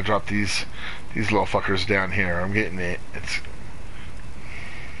 Now I gotta drop these little fuckers down here. I'm getting it.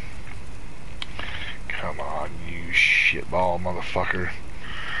 Come on, you shitball motherfucker.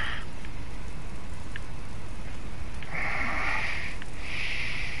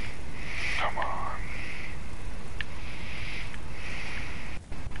 Come on.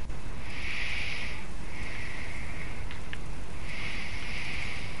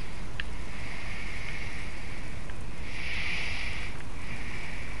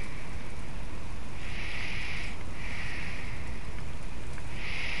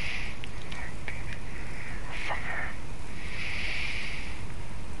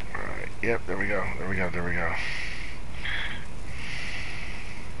 Yep, there we go. There we go. There we go.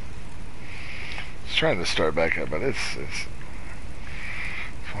 It's trying to start back up, but it's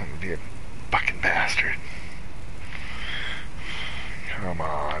wanting to be a fucking bastard. Come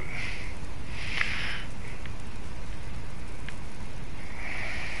on.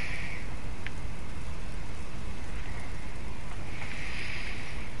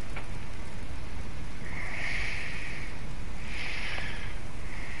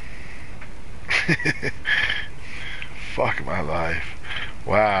 Fuck my life.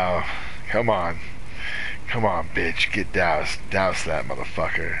 Wow. Come on. Come on, bitch. Get doused. Douse that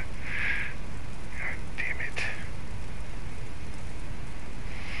motherfucker. God damn it.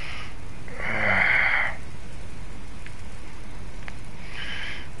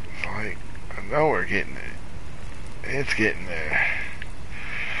 Like, I know we're getting it. It's getting there.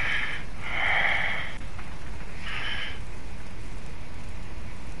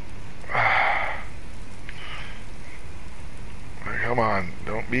 Come on,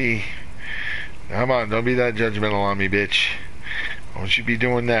 don't be that judgmental on me, bitch. Don't you be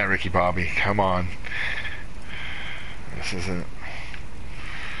doing that, Ricky Bobby. Come on. This isn't...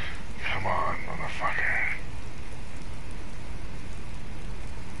 Come on, motherfucker.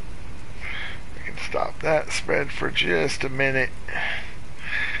 We can stop that spread for just a minute.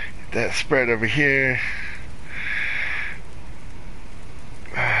 Get that spread over here.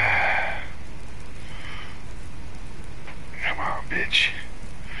 Bitch.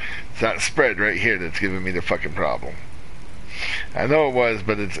 It's that spread right here that's giving me the fucking problem. I know it was,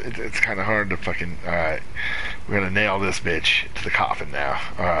 but it's kind of hard to fucking... Alright. We're gonna nail this bitch to the coffin now.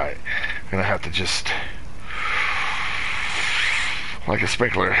 Alright. I'm gonna have to just... Like a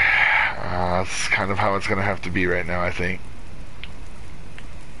sprinkler. That's kind of how it's gonna have to be right now, I think.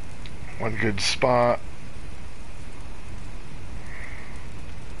 One good spot.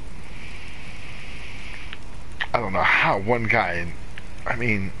 I don't know how one guy, I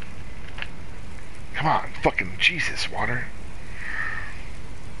mean, come on, fucking Jesus, water.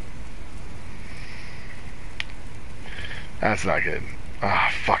 That's not good. Ah,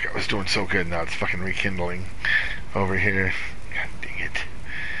 fuck, I was doing so good, now it's fucking rekindling over here. God dang it.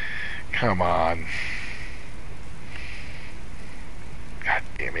 Come on. God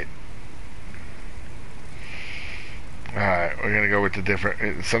damn it. Alright, we're gonna go with the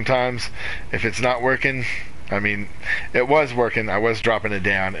different, sometimes, if it's not working, I mean, it was working. I was dropping it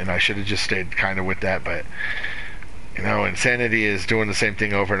down, and I should have just stayed kind of with that. But you know, insanity is doing the same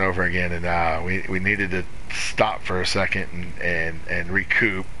thing over and over again, and we needed to stop for a second and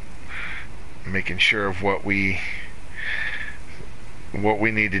recoup, making sure of what we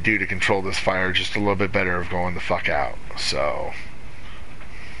need to do to control this fire just a little bit better of going the fuck out. So,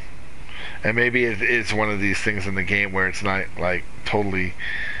 and maybe it is one of these things in the game where it's not like totally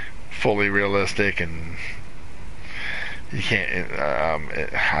fully realistic and you can't,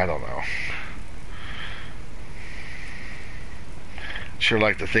 I don't know. Sure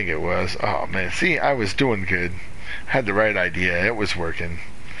like to think it was. Oh man, see, I was doing good. Had the right idea. It was working.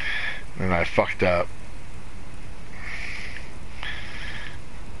 And I fucked up.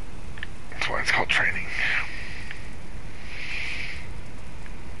 That's why it's called training.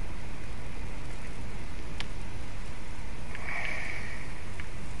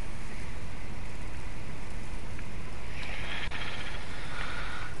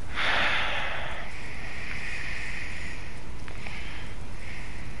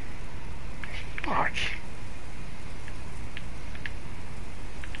 Fuck.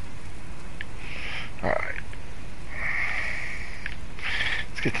 Alright.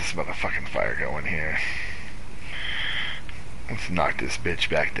 Let's get this motherfucking fire going here. Let's knock this bitch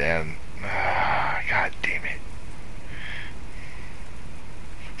back down. God damn it.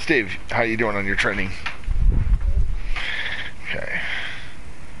 Steve, how you doing on your training? Okay.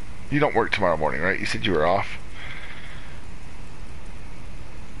 You don't work tomorrow morning, right? You said you were off?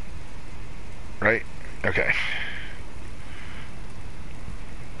 Right? Okay.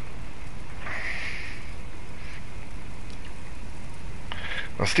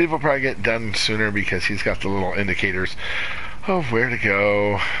 Well, Steve will probably get done sooner because he's got the little indicators of where to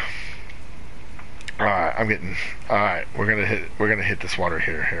go. Alright, alright, we're gonna hit this water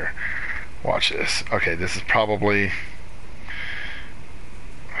here. Watch this. Okay, this is probably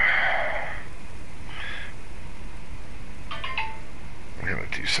I'm gonna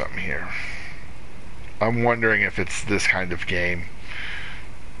do something here. I'm wondering if it's this kind of game.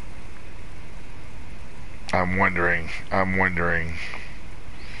 I'm wondering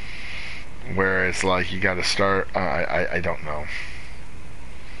where it's like you gotta start. I don't know.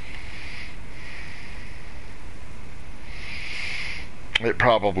 It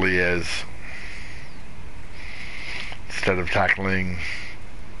probably is. Instead of tackling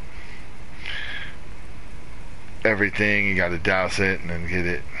everything, you gotta douse it and then get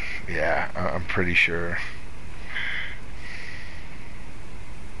it. Yeah, I'm pretty sure.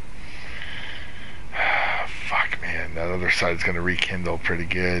 Fuck, man, that other side's gonna rekindle pretty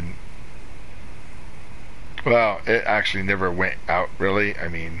good. Well, it actually never went out, really. I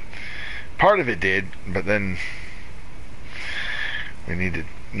mean, part of it did, but then we need to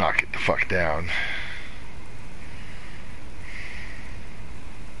knock it the fuck down.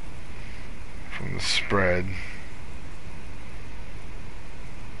 From the spread.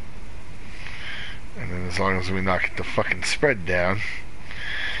 And then as long as we knock the fucking spread down.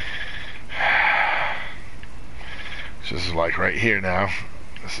 This is like right here now.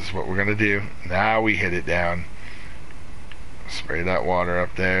 This is what we're gonna do. Now we hit it down. Spray that water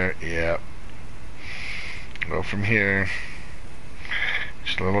up there. Yep. Go from here.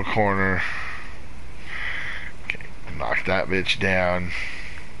 Just a little corner. Okay. Knock that bitch down.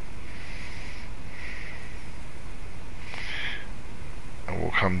 And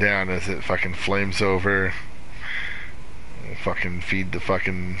we'll come down as it fucking flames over. We'll fucking feed the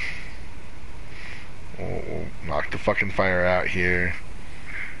fucking... We'll knock the fucking fire out here.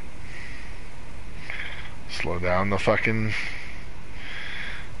 Slow down the fucking...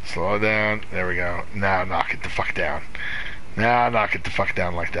 Slow down. There we go. Now knock it the fuck down. Now knock it the fuck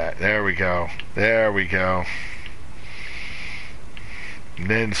down like that. There we go. There we go. And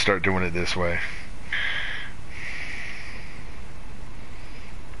then start doing it this way.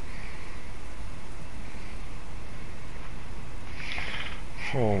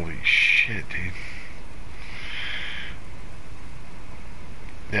 Holy shit, dude.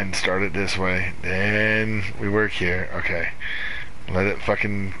 Then start it this way. Then we work here. Okay. Let it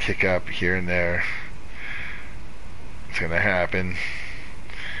fucking kick up here and there. It's gonna happen.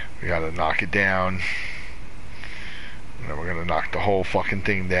 We gotta knock it down. And then we're gonna knock the whole fucking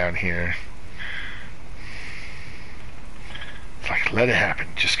thing down here. It's like, let it happen.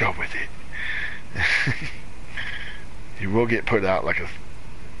 Just go with it. You will get put out like a...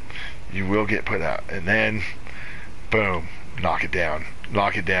 You will get put out. And then, boom. Knock it down.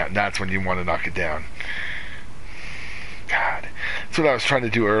 Knock it down. That's when you want to knock it down. God. That's what I was trying to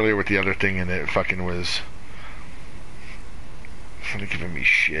do earlier with the other thing, and it fucking was... Kind of giving me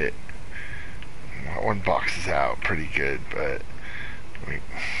shit. That one boxes out pretty good, but... I mean...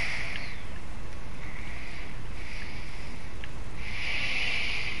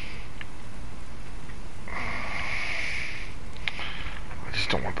 I just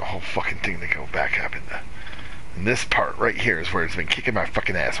don't want the whole fucking thing to go back up in the... And this part right here is where it's been kicking my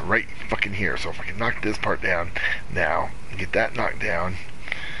fucking ass. Right fucking here. So if I can knock this part down now, and get that knocked down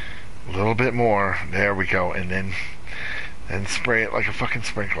a little bit more, there we go. And then spray it like a fucking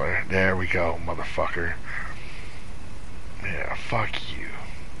sprinkler. There we go, motherfucker. Yeah, fuck you.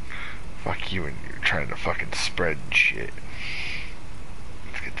 Fuck you and you're trying to fucking spread shit.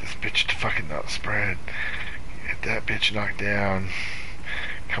 Let's get this bitch to fucking not spread. Get that bitch knocked down.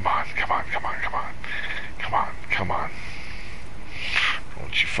 Come on, come on, come on, come on. Come on, come on.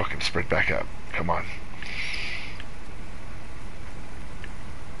 Don't you fucking spread back up. Come on.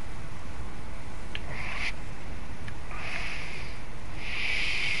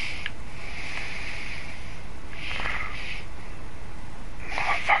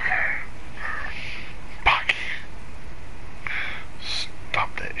 Motherfucker. Fuck.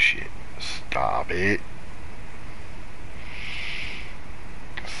 Stop that shit. Stop it.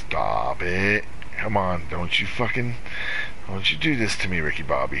 Stop it. Come on, don't you do this to me, Ricky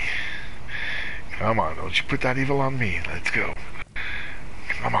Bobby. Come on, don't you put that evil on me. Let's go.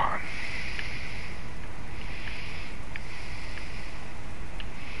 Come on.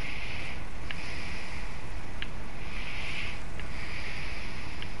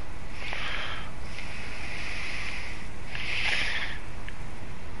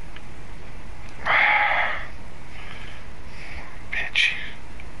 Bitch.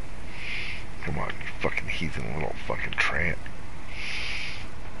 Come on, you fucking heathen little fucking tramp.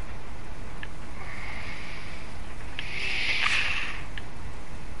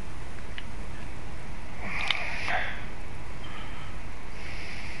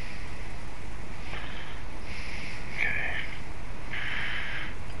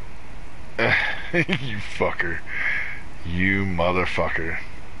 You fucker. You motherfucker.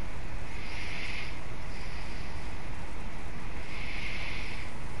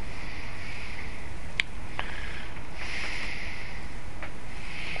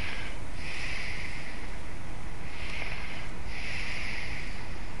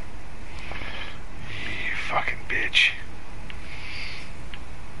 You fucking bitch.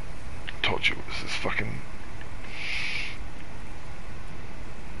 Told you it was this fucking...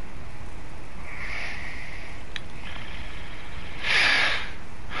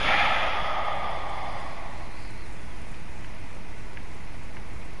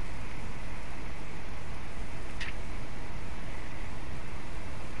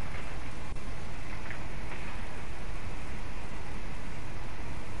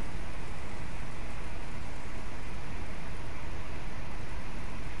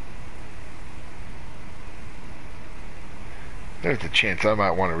 There's a chance I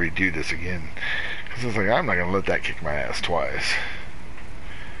might want to redo this again. Because it's like, I'm not going to let that kick my ass twice.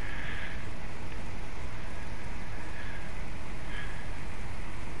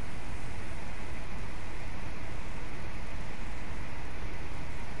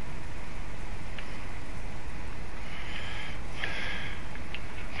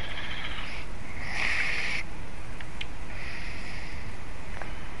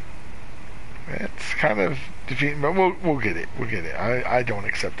 It's kind of defeating, but we'll get it. We'll get it. I don't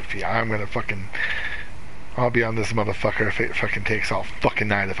accept defeat. I'm gonna fucking... I'll be on this motherfucker if it fucking takes all fucking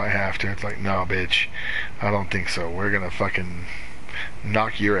night if I have to. It's like, no, bitch. I don't think so. We're gonna fucking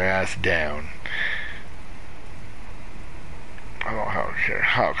knock your ass down. I don't care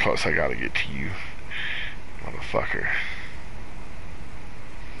how close I gotta get to you, motherfucker.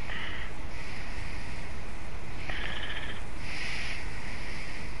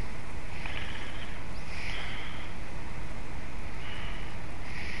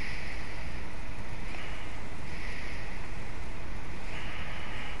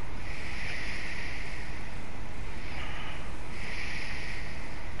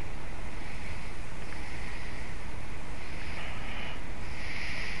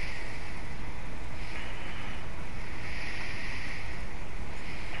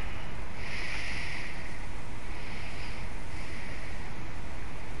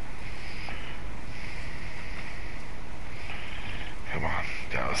 Come on,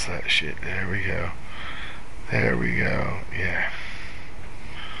 douse that shit. There we go. There we go. Yeah.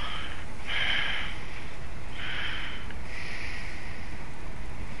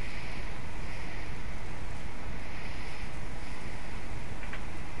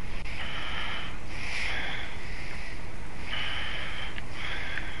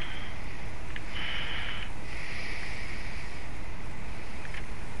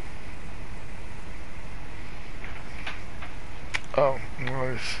 Oh,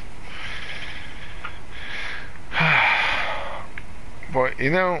 nice. Boy, you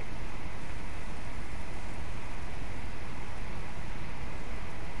know,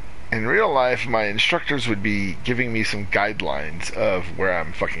 in real life, my instructors would be giving me some guidelines of where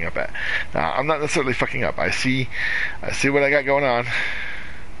I'm fucking up at. Now, I'm not necessarily fucking up. I see what I got going on,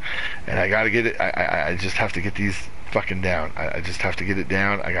 and I gotta get it. I just have to get these fucking down. I just have to get it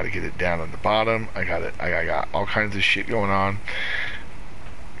down. I gotta get it down on the bottom. I got all kinds of shit going on.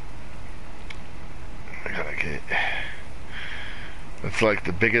 I gotta get... It's like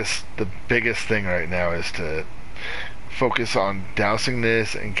the biggest thing right now is to focus on dousing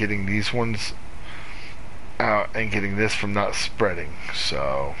this and getting these ones out and getting this from not spreading.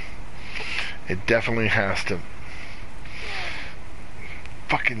 So it definitely has to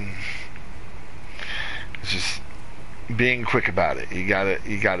fucking, it's just being quick about it. You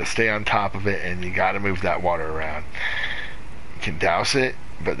gotta stay on top of it, and you gotta move that water around. You can douse it,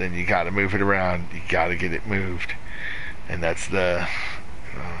 but then you gotta move it around. You gotta get it moved, and that's the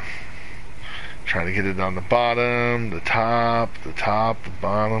trying to get it on the bottom, the top, the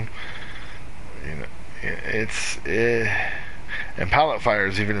bottom. You know, and pallet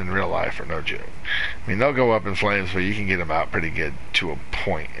fires, even in real life, are no joke. I mean, they'll go up in flames, but you can get them out pretty good to a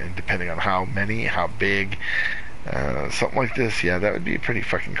point, and depending on how many, how big, something like this, yeah, that would be a pretty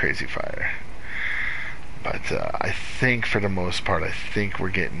fucking crazy fire. But I think for the most part, I think we're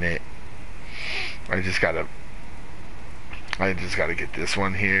getting it. I just gotta get this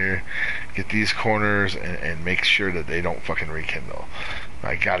one here, get these corners, and make sure that they don't fucking rekindle.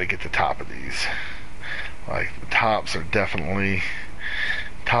 I gotta get the top of these. Like, the tops are definitely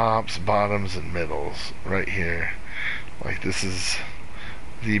tops, bottoms, and middles right here. Like, this is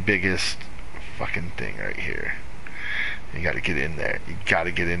the biggest fucking thing right here. You gotta get in there. You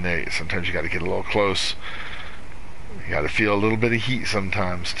gotta get in there. Sometimes you gotta get a little close. You gotta feel a little bit of heat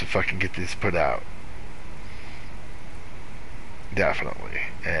sometimes to fucking get this put out. Definitely.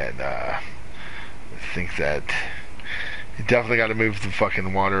 And I think that you definitely got to move the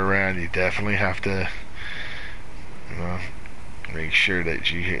fucking water around. You definitely have to, you know, make sure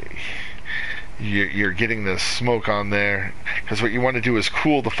that you're getting the smoke on there, because what you want to do is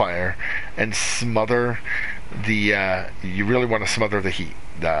cool the fire and smother the you really want to smother the heat.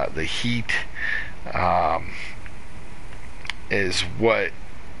 The heat is what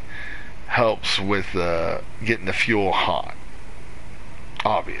helps with getting the fuel hot.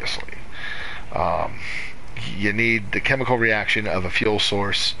 Obviously, you need the chemical reaction of a fuel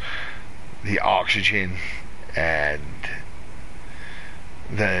source, the oxygen, and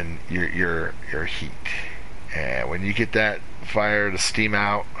then your heat. And when you get that fire to steam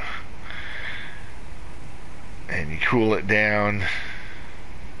out and you cool it down,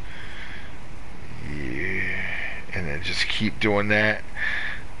 and then just keep doing that.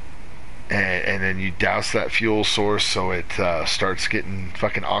 And then you douse that fuel source so it starts getting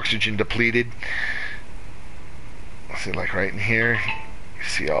fucking oxygen depleted. See, like right in here, you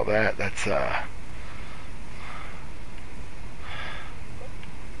see all that? That's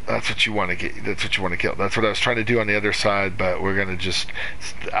what you want to get. That's what you want to kill. That's what I was trying to do on the other side, but we're gonna just.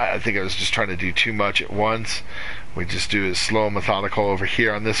 I think I was just trying to do too much at once. We just do it slow and methodical over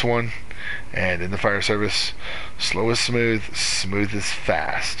here on this one, and in the fire service, slow is smooth, smooth is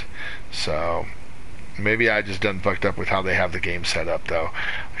fast. So maybe I just done fucked up with how they have the game set up, though,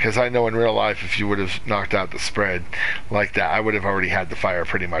 because I know in real life, if you would have knocked out the spread like that, I would have already had the fire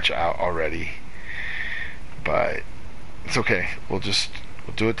pretty much out already. But it's okay. We'll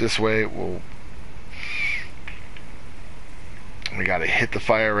do it this way. We gotta hit the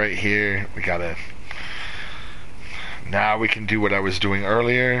fire right here. Now we can do what I was doing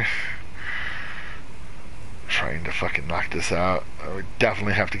earlier, trying to fucking knock this out. I would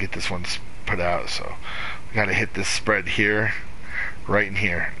definitely have to get this one put out, so we gotta hit this spread here, right in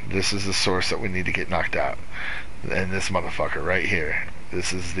here. This is the source that we need to get knocked out, and this motherfucker right here.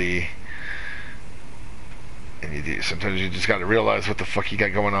 This is the. And sometimes you just gotta realize what the fuck you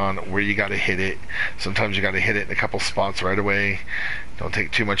got going on, where you gotta hit it. Sometimes you gotta hit it in a couple spots right away. Don't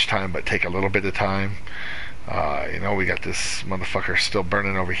take too much time, but take a little bit of time. We got this motherfucker still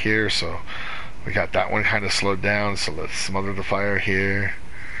burning over here, so we got that one kind of slowed down. So let's smother the fire here,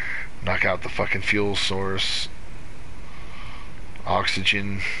 knock out the fucking fuel source,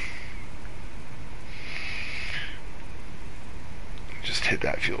 oxygen. Just hit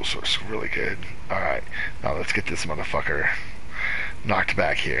that fuel source really good. Alright, now let's get this motherfucker knocked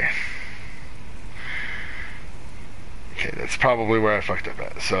back here. Okay, that's probably where I fucked up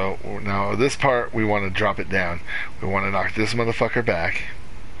at. So now this part, we want to drop it down. We want to knock this motherfucker back.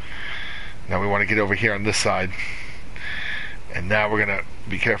 Now we want to get over here on this side. And now we're going to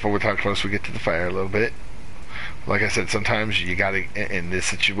be careful with how close we get to the fire a little bit. Like I said, sometimes you got to, in this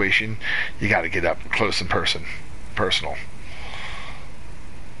situation, you got to get up close and personal.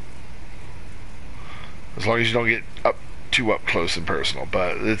 As long as you don't get too up close and personal.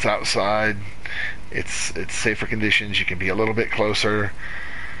 But it's outside. It's safer conditions. You can be a little bit closer.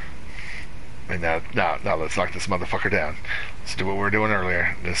 And now let's knock this motherfucker down. Let's do what we were doing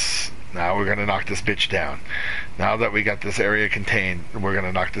earlier. Now we're gonna knock this bitch down. Now that we got this area contained, we're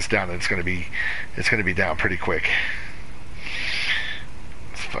gonna knock this down, and it's gonna be down pretty quick.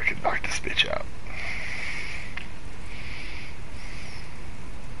 Let's fucking knock this bitch out.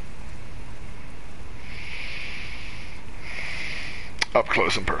 Up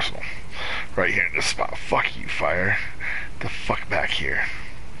close and personal. Right here in this spot. Fuck you, fire. The fuck back here.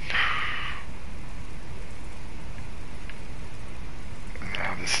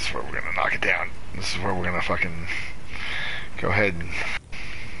 Now this is where we're gonna knock it down. This is where we're gonna fucking go ahead and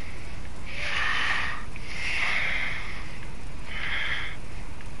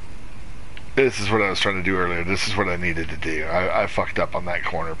this is what I was trying to do earlier. This is what I needed to do. I fucked up on that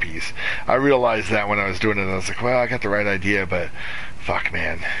corner piece. I realized that when I was doing it. I was like, well, I got the right idea, but fuck,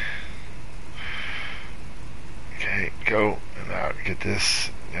 man. Okay, go. And now get this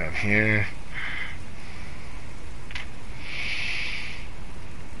down here.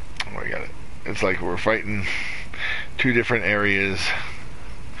 Oh, we got it. It's like we're fighting two different areas.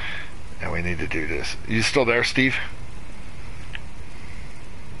 And we need to do this. You still there, Steve?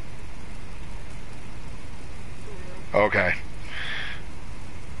 Okay.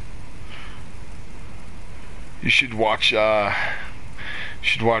 You should watch how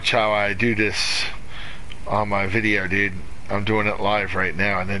I do this on my video, dude. I'm doing it live right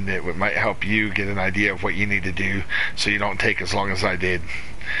now, and then it might help you get an idea of what you need to do so you don't take as long as I did.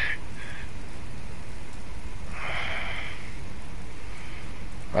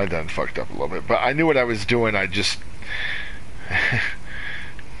 I done fucked up a little bit, but I knew what I was doing. I just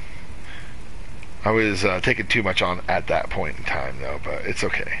I was taking too much on at that point in time, though, but it's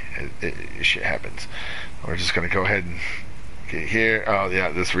okay. Shit happens. We're just going to go ahead and get here. Oh,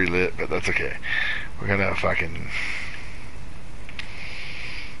 yeah, this relit, but that's okay. We're going to fucking...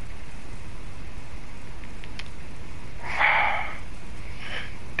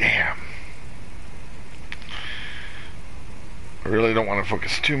 Damn. I really don't want to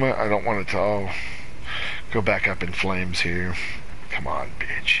focus too much. I don't want it to all go back up in flames here. Come on,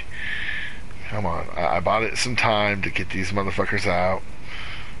 bitch. Come on. I bought it some time to get these motherfuckers out.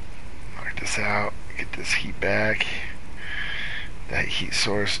 Knock this out. Get this heat back. That heat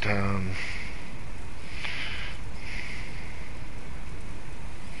source down.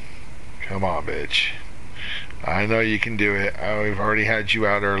 Come on, bitch. I know you can do it. We've already had you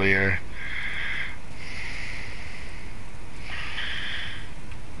out earlier.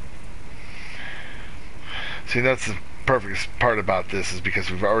 See, that's the perfect part about this, is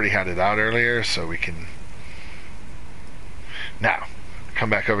because we've already had it out earlier, so we can now come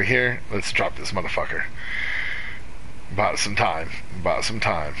back over here. Let's drop this motherfucker. Bought some time.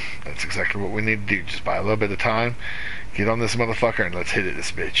 That's exactly what we need to do. Just buy a little bit of time, get on this motherfucker, and let's hit it,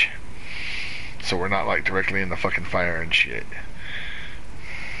 this bitch, so we're not like directly in the fucking fire and shit.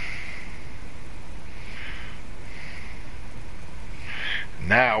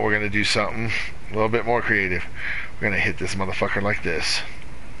 Now we're gonna do something a little bit more creative. We're gonna hit this motherfucker like this.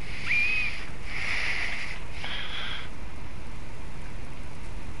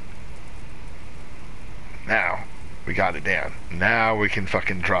 Now we got it down. Now we can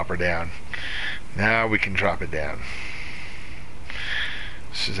fucking drop her down. Now we can drop it down.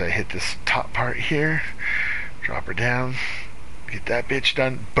 As soon as I hit this top part here, drop her down, get that bitch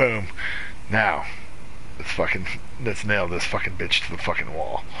done, boom. Now let's nail this fucking bitch to the fucking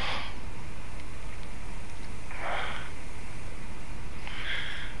wall.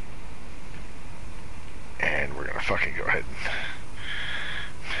 And we're gonna fucking go ahead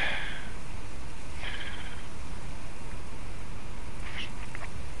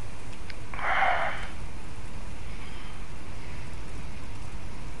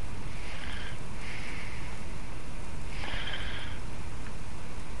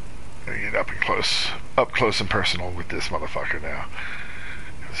and get up close and personal with this motherfucker now.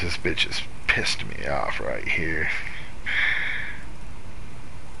 Because this bitch has pissed me off right here.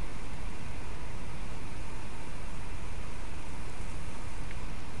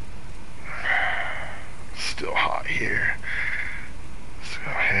 Still hot here. Let's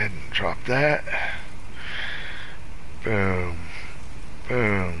go ahead and drop that. Boom.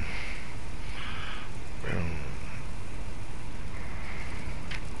 Boom. Boom.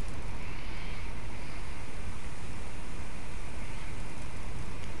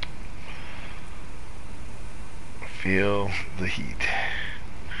 Feel the heat.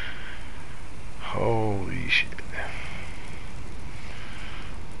 Holy shit.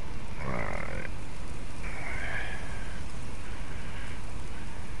 Alright.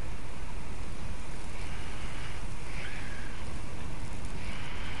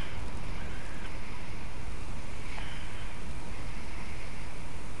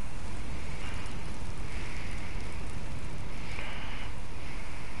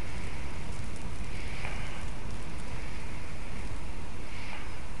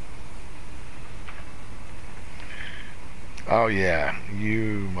 Oh yeah,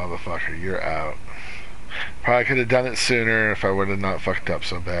 you motherfucker, you're out. Probably could have done it sooner if I would have not fucked up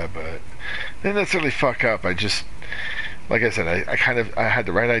so bad, but didn't necessarily fuck up. I just, like I said, I had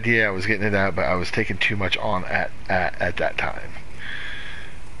the right idea. I was getting it out, but I was taking too much on at that time.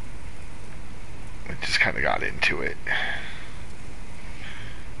 I just kind of got into it.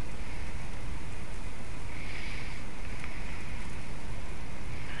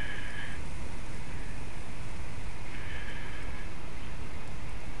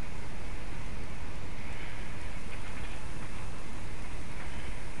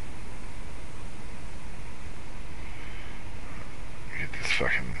 Get this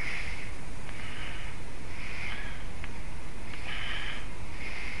fucking...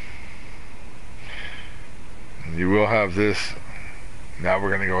 You will have this. Now we're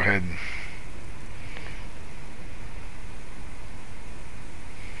going to go ahead and...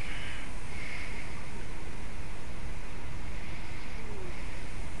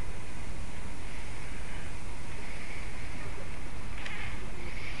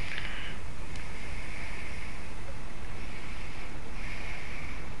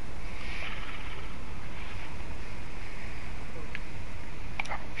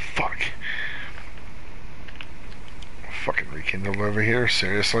 Fuck. Fucking rekindle over here,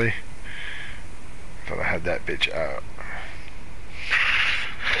 seriously? Thought I had that bitch out.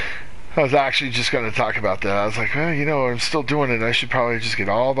 I was actually just going to talk about that. I was like, well, you know, I'm still doing it. I should probably just get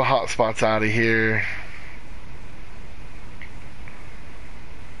all the hot spots out of here.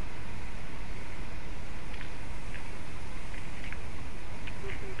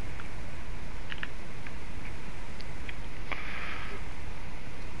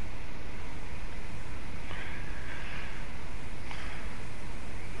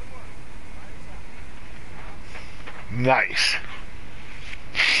 Nice.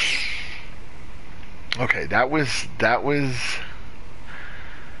 Okay, that was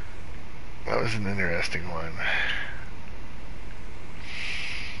an interesting one.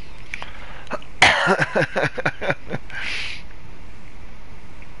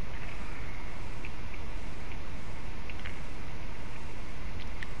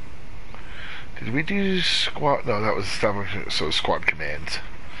 Did we do squad? No, that was so squad commands.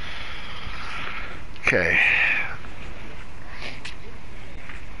 Okay.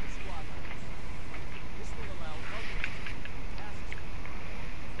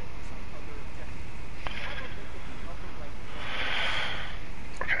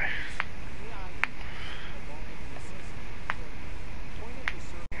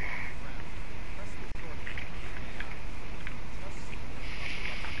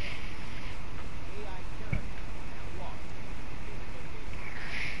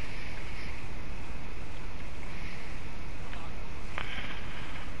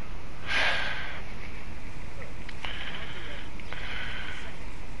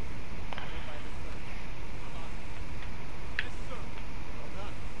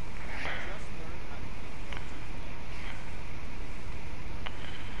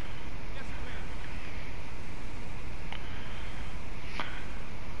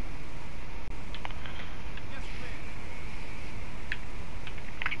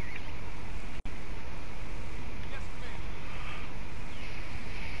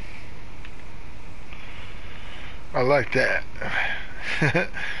 I like that.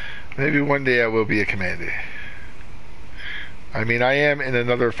 Maybe one day I will be a commander. I mean, I am in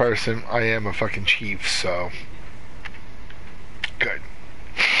another person. I am a fucking chief, so good.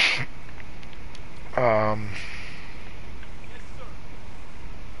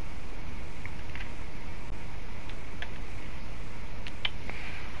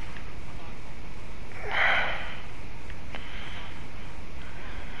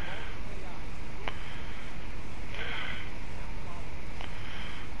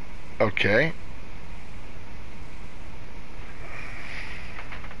 Okay.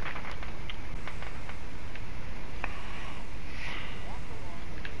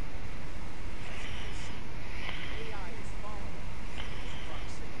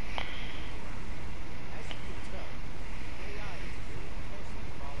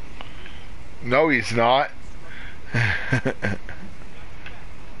 No, he's not.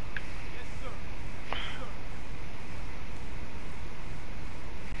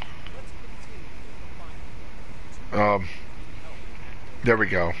 There we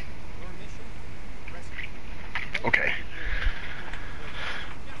go. Okay.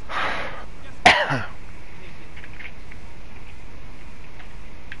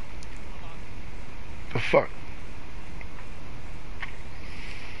 The fuck?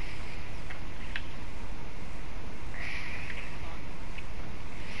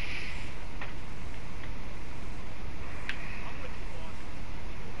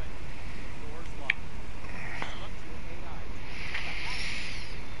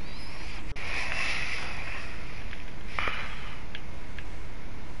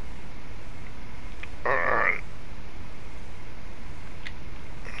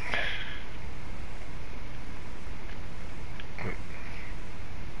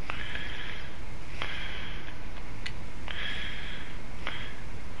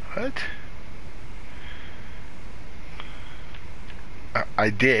 What? I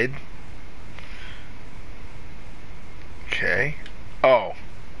did. Okay. Oh.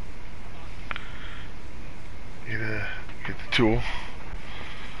 Get the tool.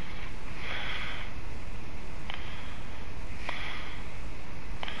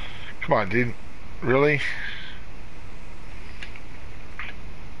 Come on, dude. Really?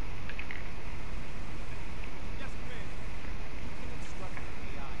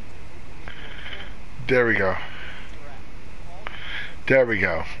 There we go. There we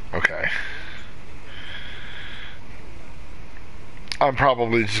go. Okay. I'm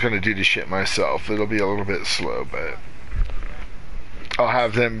probably just gonna do the shit myself. It'll be a little bit slow, but I'll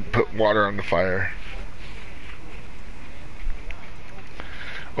have them put water on the fire.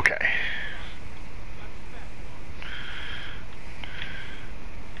 Okay.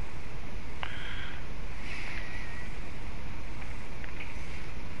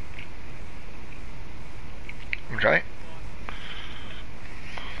 Okay.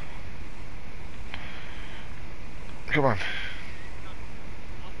 Come on.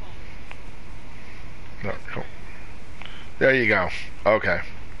 No, come. There you go. Okay.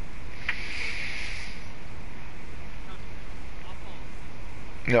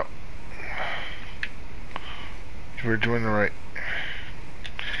 No. We're doing the right.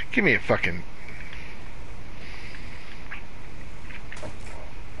 Give me a fucking.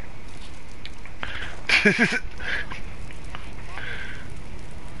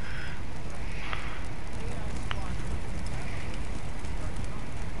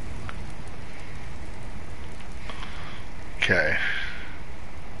 Okay.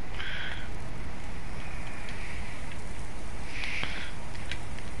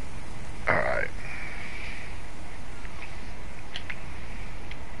 Alright.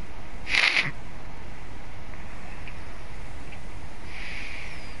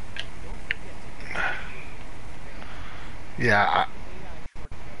 Yeah.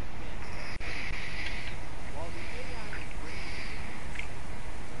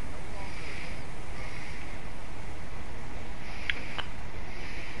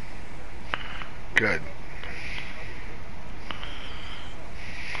 Good.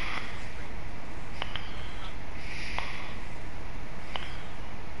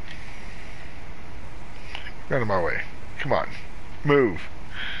 Get out of my way. Come on. Move.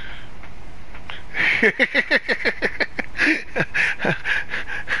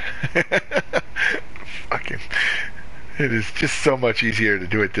 Fucking. It is just so much easier to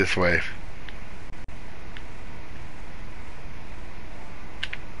do it this way.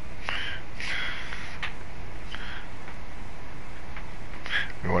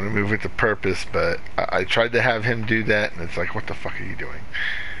 We want to move with the purpose, but I tried to have him do that, and it's like, what the fuck are you doing?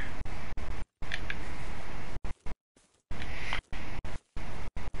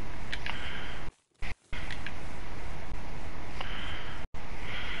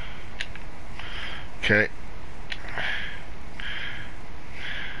 Okay.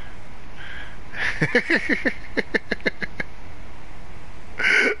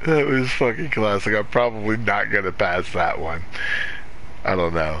 That was fucking classic. I'm probably not gonna pass that one. I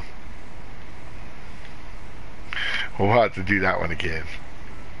don't know. We'll have to do that one again.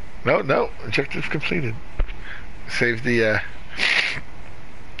 No. Objective completed. Save the,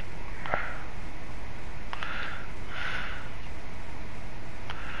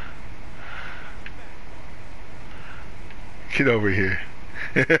 Get over here.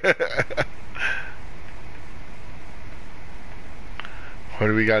 What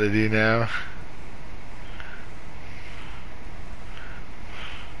do we gotta do now?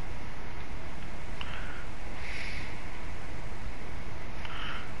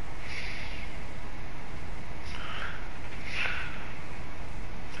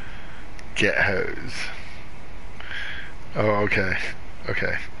 Get hose. Oh, okay.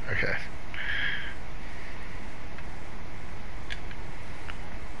 Okay.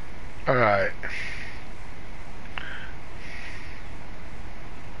 Alright.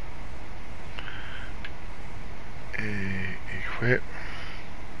 Equip.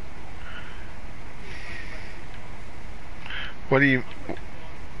 What do you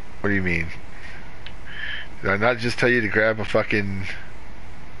mean? Did I not just tell you to grab a fucking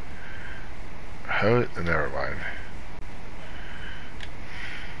hose? Never mind.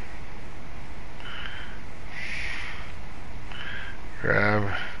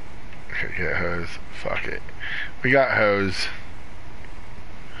 Grab. Okay, get hose. Fuck it. We got hose.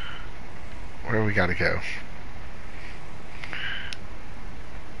 Where do we gotta go?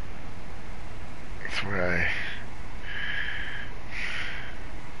 That's where I...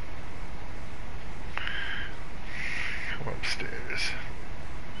 Come upstairs.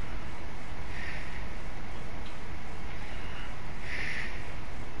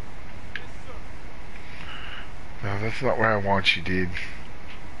 That's not where I want you, dude.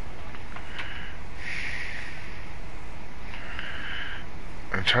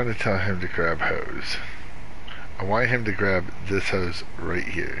 I'm trying to tell him to grab hose. I want him to grab this hose right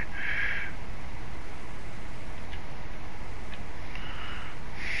here.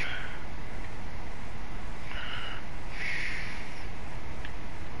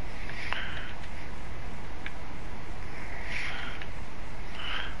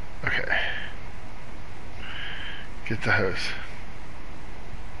 Okay. Get the hose.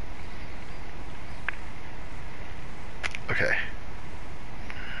 Okay.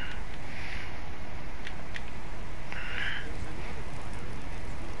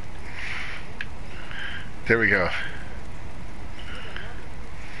 There we go.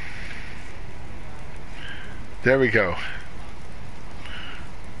 There we go.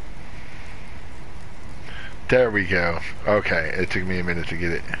 There we go. Okay, it took me a minute to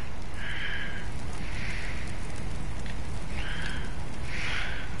get it.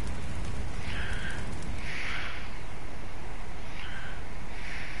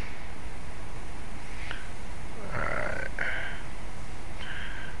 Alright.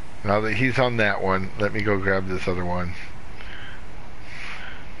 Now that he's on that one, let me go grab this other one.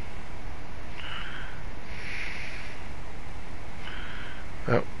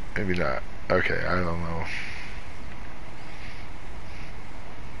 Oh, maybe not. Okay, I don't know.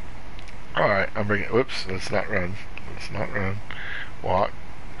 Alright, I'm bringing... Whoops, let's not run. Let's not run. Walk.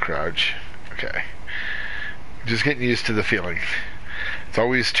 Crouch. Okay. Just getting used to the feeling. It's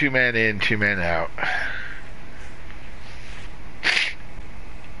always 2 man in, 2 man out.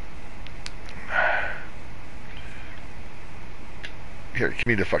 Here, give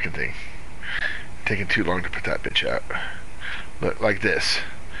me the fucking thing. Taking too long to put that bitch out. Look, like this.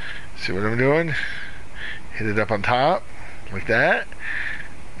 See what I'm doing? Hit it up on top. Like that.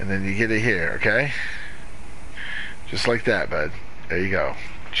 And then you get it here, okay? Just like that, bud. There you go.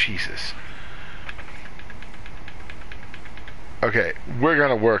 Jesus. Okay, we're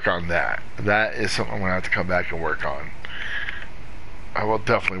gonna work on that. That is something I'm gonna have to come back and work on. I will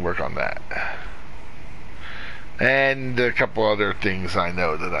definitely work on that. And a couple other things I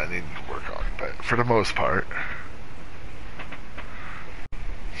know that I need to work on. But for the most part...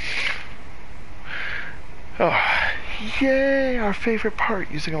 Oh, yay, our favorite part,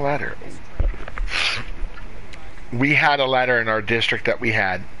 using a ladder. We had a ladder in our district that we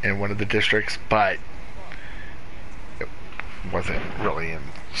had in one of the districts, but it wasn't really in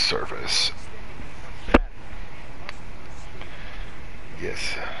service.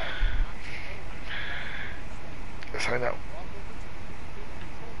 Yes. Yes, I know.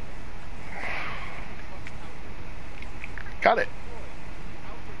 Got it.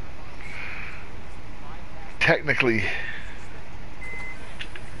 Technically,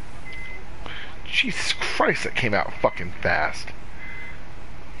 Jesus Christ, that came out fucking fast.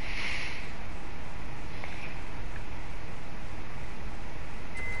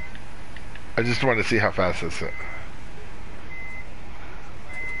 I just wanted to see how fast this is.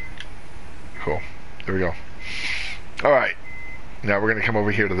 Cool. There we go. Alright. Now we're going to come over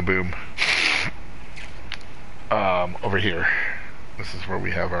here to the boom. Over here. This is where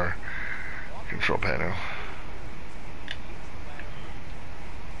we have our control panel.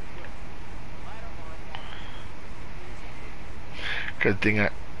 Good thing I...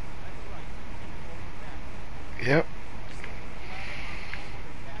 Yep.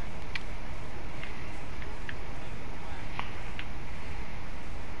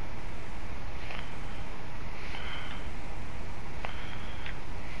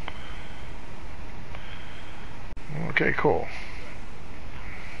 Okay, cool.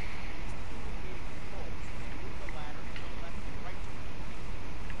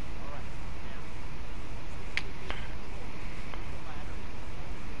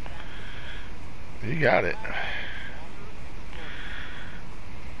 You got it.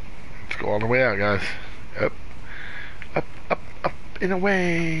 Let's go all the way out, guys. Up, up, up, up, and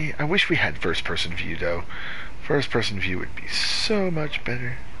away. I wish we had first-person view, though. First-person view would be so much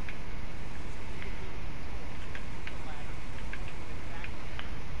better.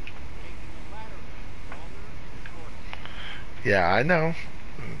 Yeah, I know.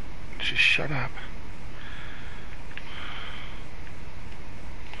 Just shut up.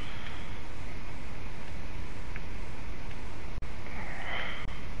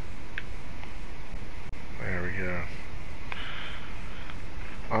 There we go.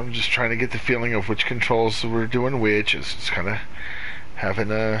 I'm just trying to get the feeling of which controls we're doing which. It's just kind of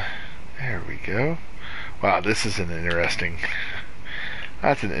having a... There we go. Wow, this is an interesting...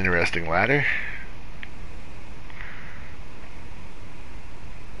 That's an interesting ladder.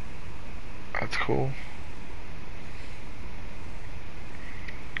 That's cool.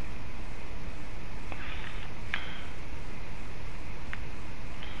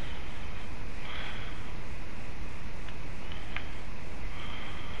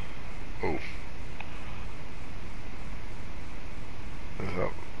 Oh.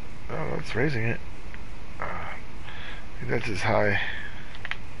 Oh, that's raising it. I think that's as high.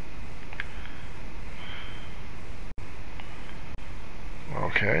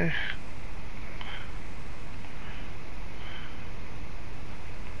 Okay.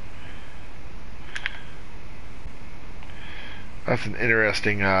 That's an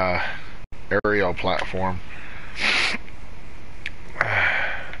interesting aerial platform.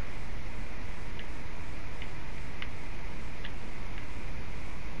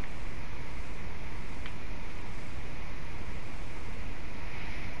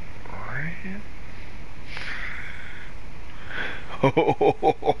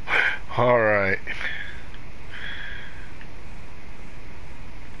 All right.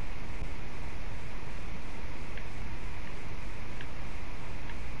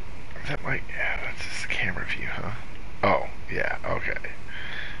 That might, yeah, that's just camera view, huh? Oh, yeah, okay.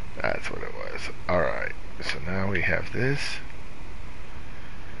 That's what it was. Alright, so now we have this.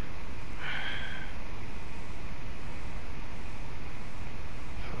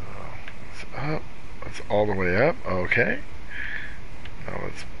 So, it's up. That's all the way up. Okay. Now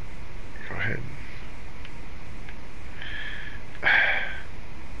let's go ahead. Let's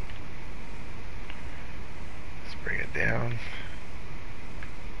bring it down.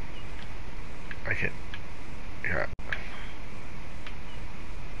 I can, yeah.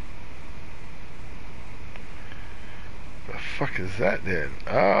 The fuck is that then?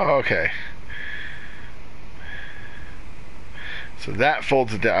 Oh, okay. So that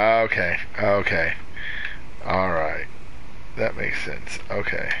folds it down. Okay. Okay. Alright. That makes sense.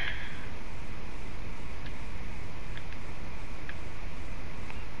 Okay.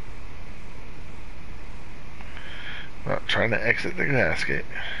 Well, trying to exit the gasket.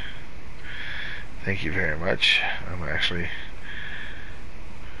 Thank you very much. I'm actually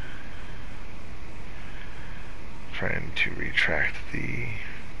trying to retract the...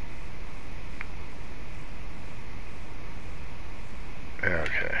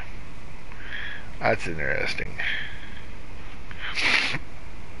 Okay. That's interesting.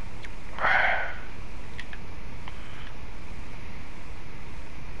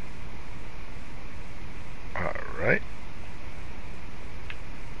 Alright.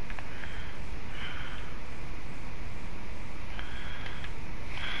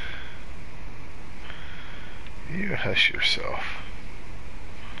 You hush yourself.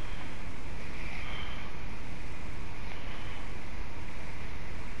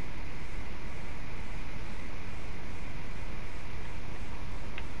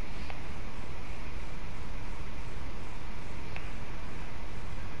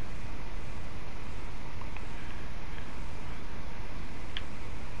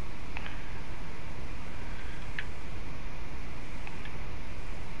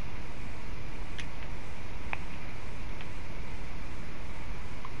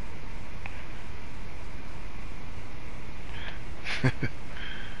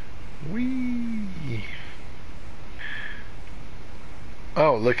 Whee!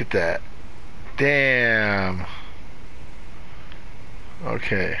 Oh, look at that. Damn.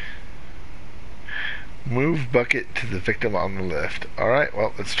 Okay. Move bucket to the victim on the left. Alright,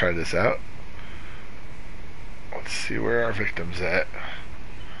 well, let's try this out. Let's see where our victim's at.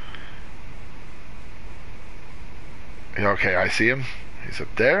 Okay, I see him. He's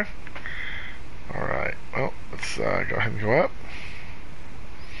up there. Alright, well, let's go ahead and go up.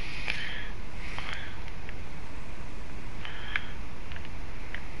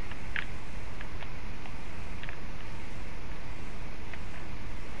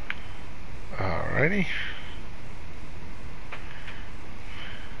 Alrighty.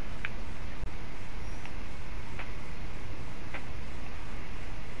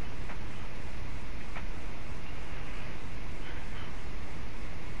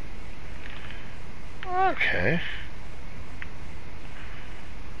 Okay.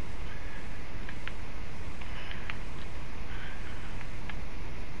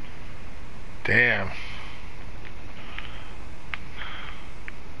 Damn.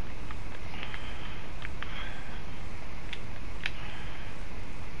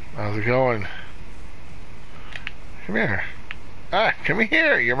 How's it going? Come here. Ah, come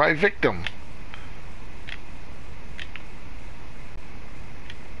here. You're my victim.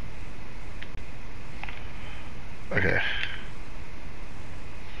 Okay.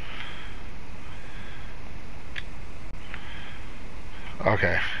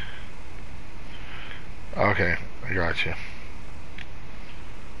 Okay. Okay, I got you.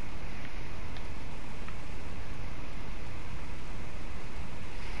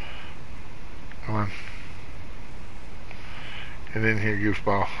 Come on. Get in here,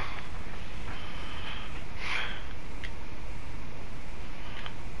 goofball.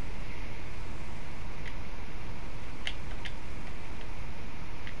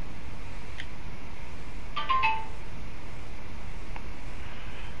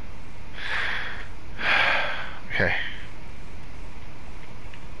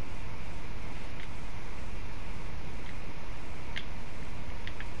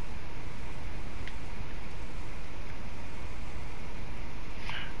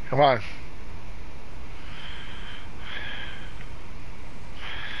 Come on.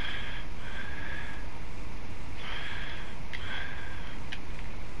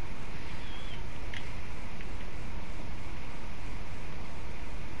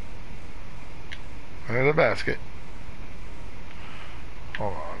 There's the basket.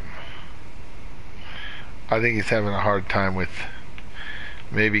 Hold on. I think he's having a hard time with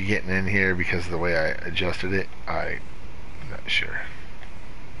maybe getting in here because of the way I adjusted it. I'm not sure.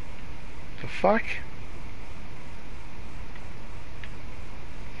 The fuck?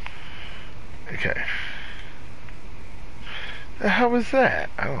 Okay. The hell was that?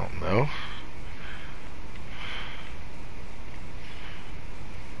 I don't know.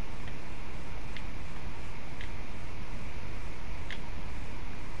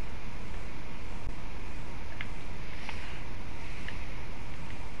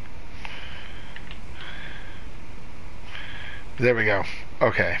 There we go.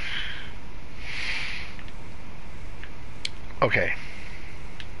 Okay. Okay.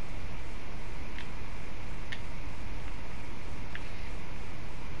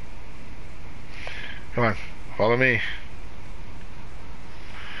 Come on. Follow me.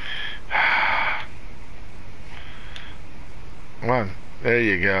 Come on. There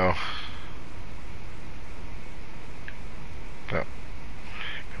you go. No.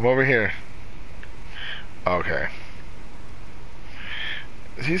 Come over here. Okay.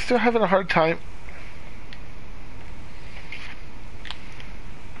 Is he still having a hard time?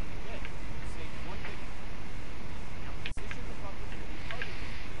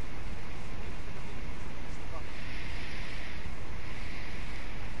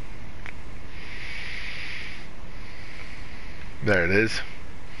 There it is.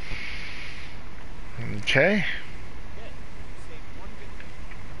 Okay.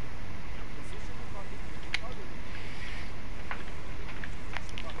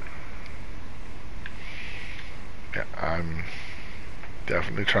 Yeah, I'm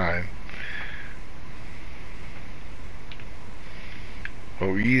definitely trying.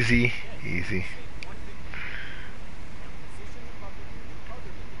 Oh, easy, easy.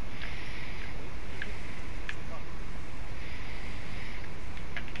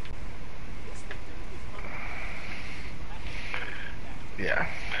 Yeah.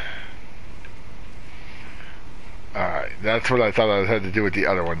 Alright, that's what I thought I had to do with the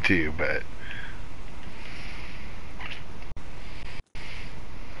other one too, but...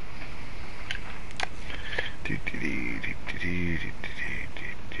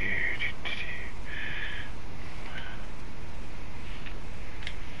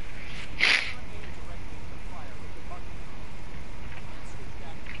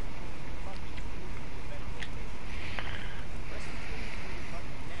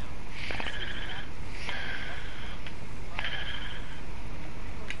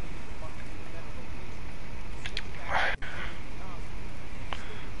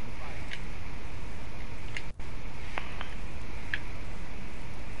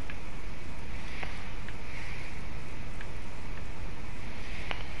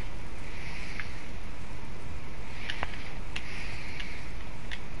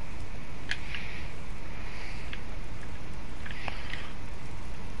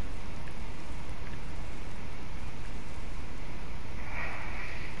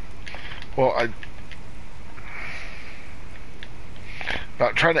 Well, I'm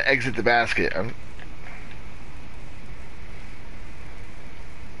not trying to exit the basket.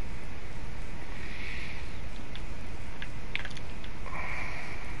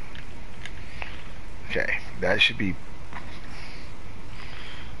 Okay, that should be...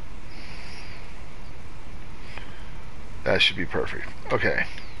 That should be perfect. Okay.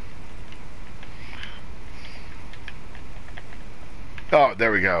 Oh,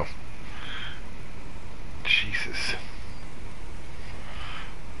 there we go. Jesus.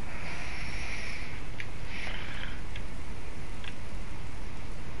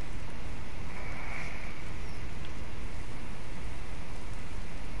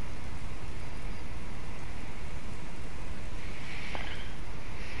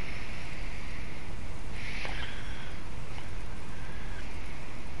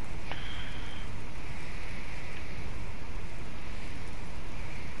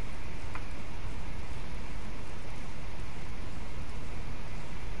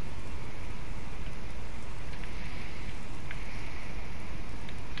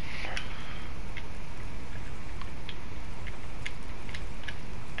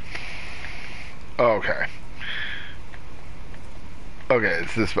 Okay. Okay,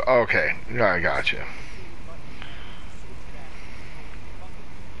 it's this... Okay, I got you.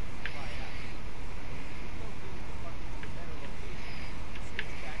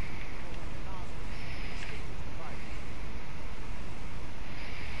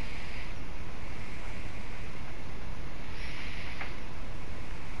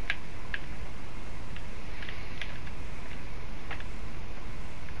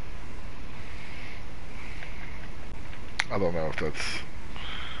 I don't know if that's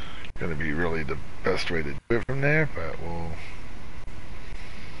going to be really the best way to do it from there, but we'll...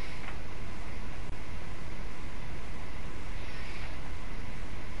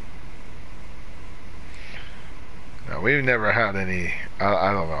 No, we've never had any...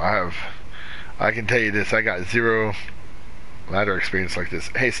 I don't know. I can tell you this. I got zero ladder experience like this.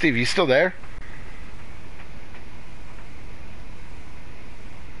 Hey, Steve, you still there?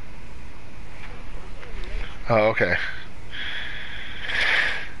 Oh, okay.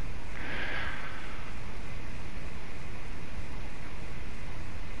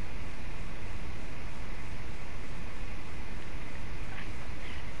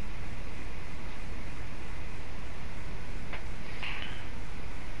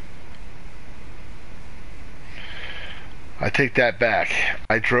 I take that back.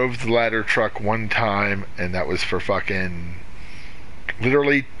 I drove the ladder truck one time, and that was for fucking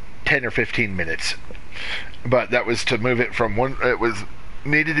literally 10 or 15 minutes. But that was to move it from one. It was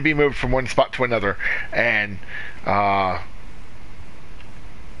needed to be moved from one spot to another, and the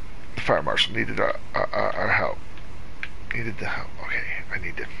fire marshal needed our help. Needed the help. Okay, I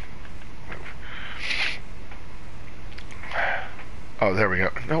need to move. Oh, there we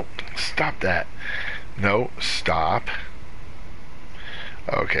go. No, stop that. No, stop.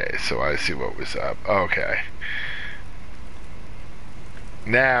 Okay, so I see what was up. Okay.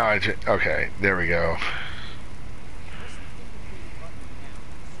 Now okay, there we go.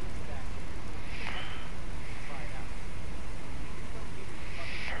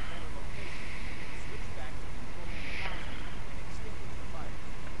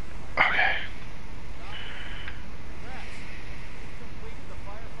 Okay.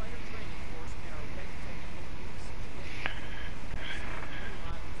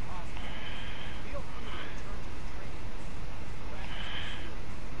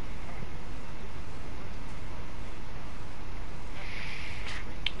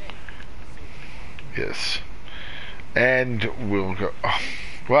 Yes. And we'll go. Oh,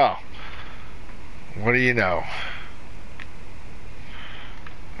 well, what do you know?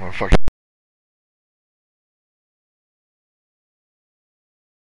 Well, fuck.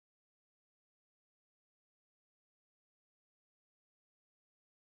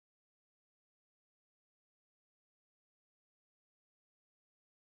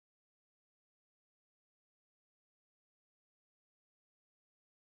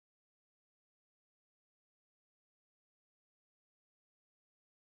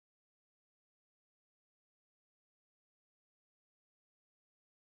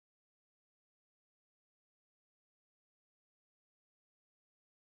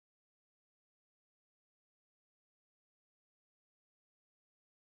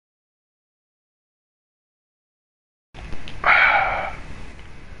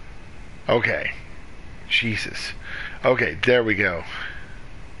 Okay. Jesus. Okay, there we go.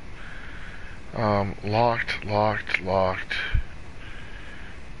 Locked. We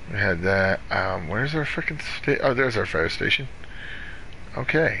had that. Where's our freaking oh, there's our fire station.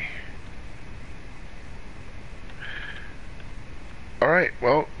 Okay. Alright,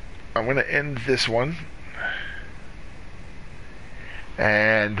 well, I'm going to end this one.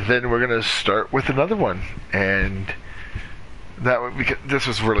 And then we're going to start with another one. And that would be, this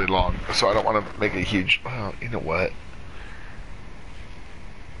was really long, so I don't want to make a huge... Well, you know what?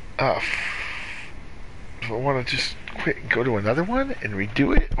 Do I want to just quit and go to another one and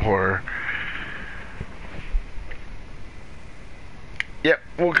redo it, or... Yep,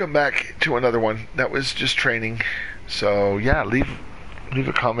 we'll come back to another one. That was just training. So, yeah, leave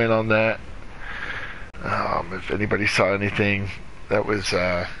a comment on that. If anybody saw anything, that was...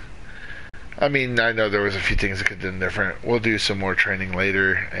 I mean, I know there was a few things that could have been different. We'll do some more training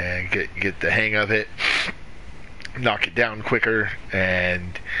later and get the hang of it. Knock it down quicker,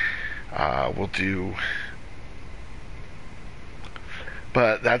 and we'll do...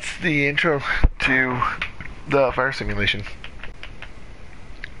 But that's the intro to the fire simulation.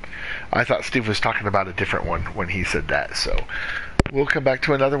 I thought Steve was talking about a different one when he said that, so we'll come back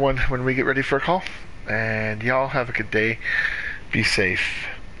to another one when we get ready for a call. And y'all have a good day. Be safe.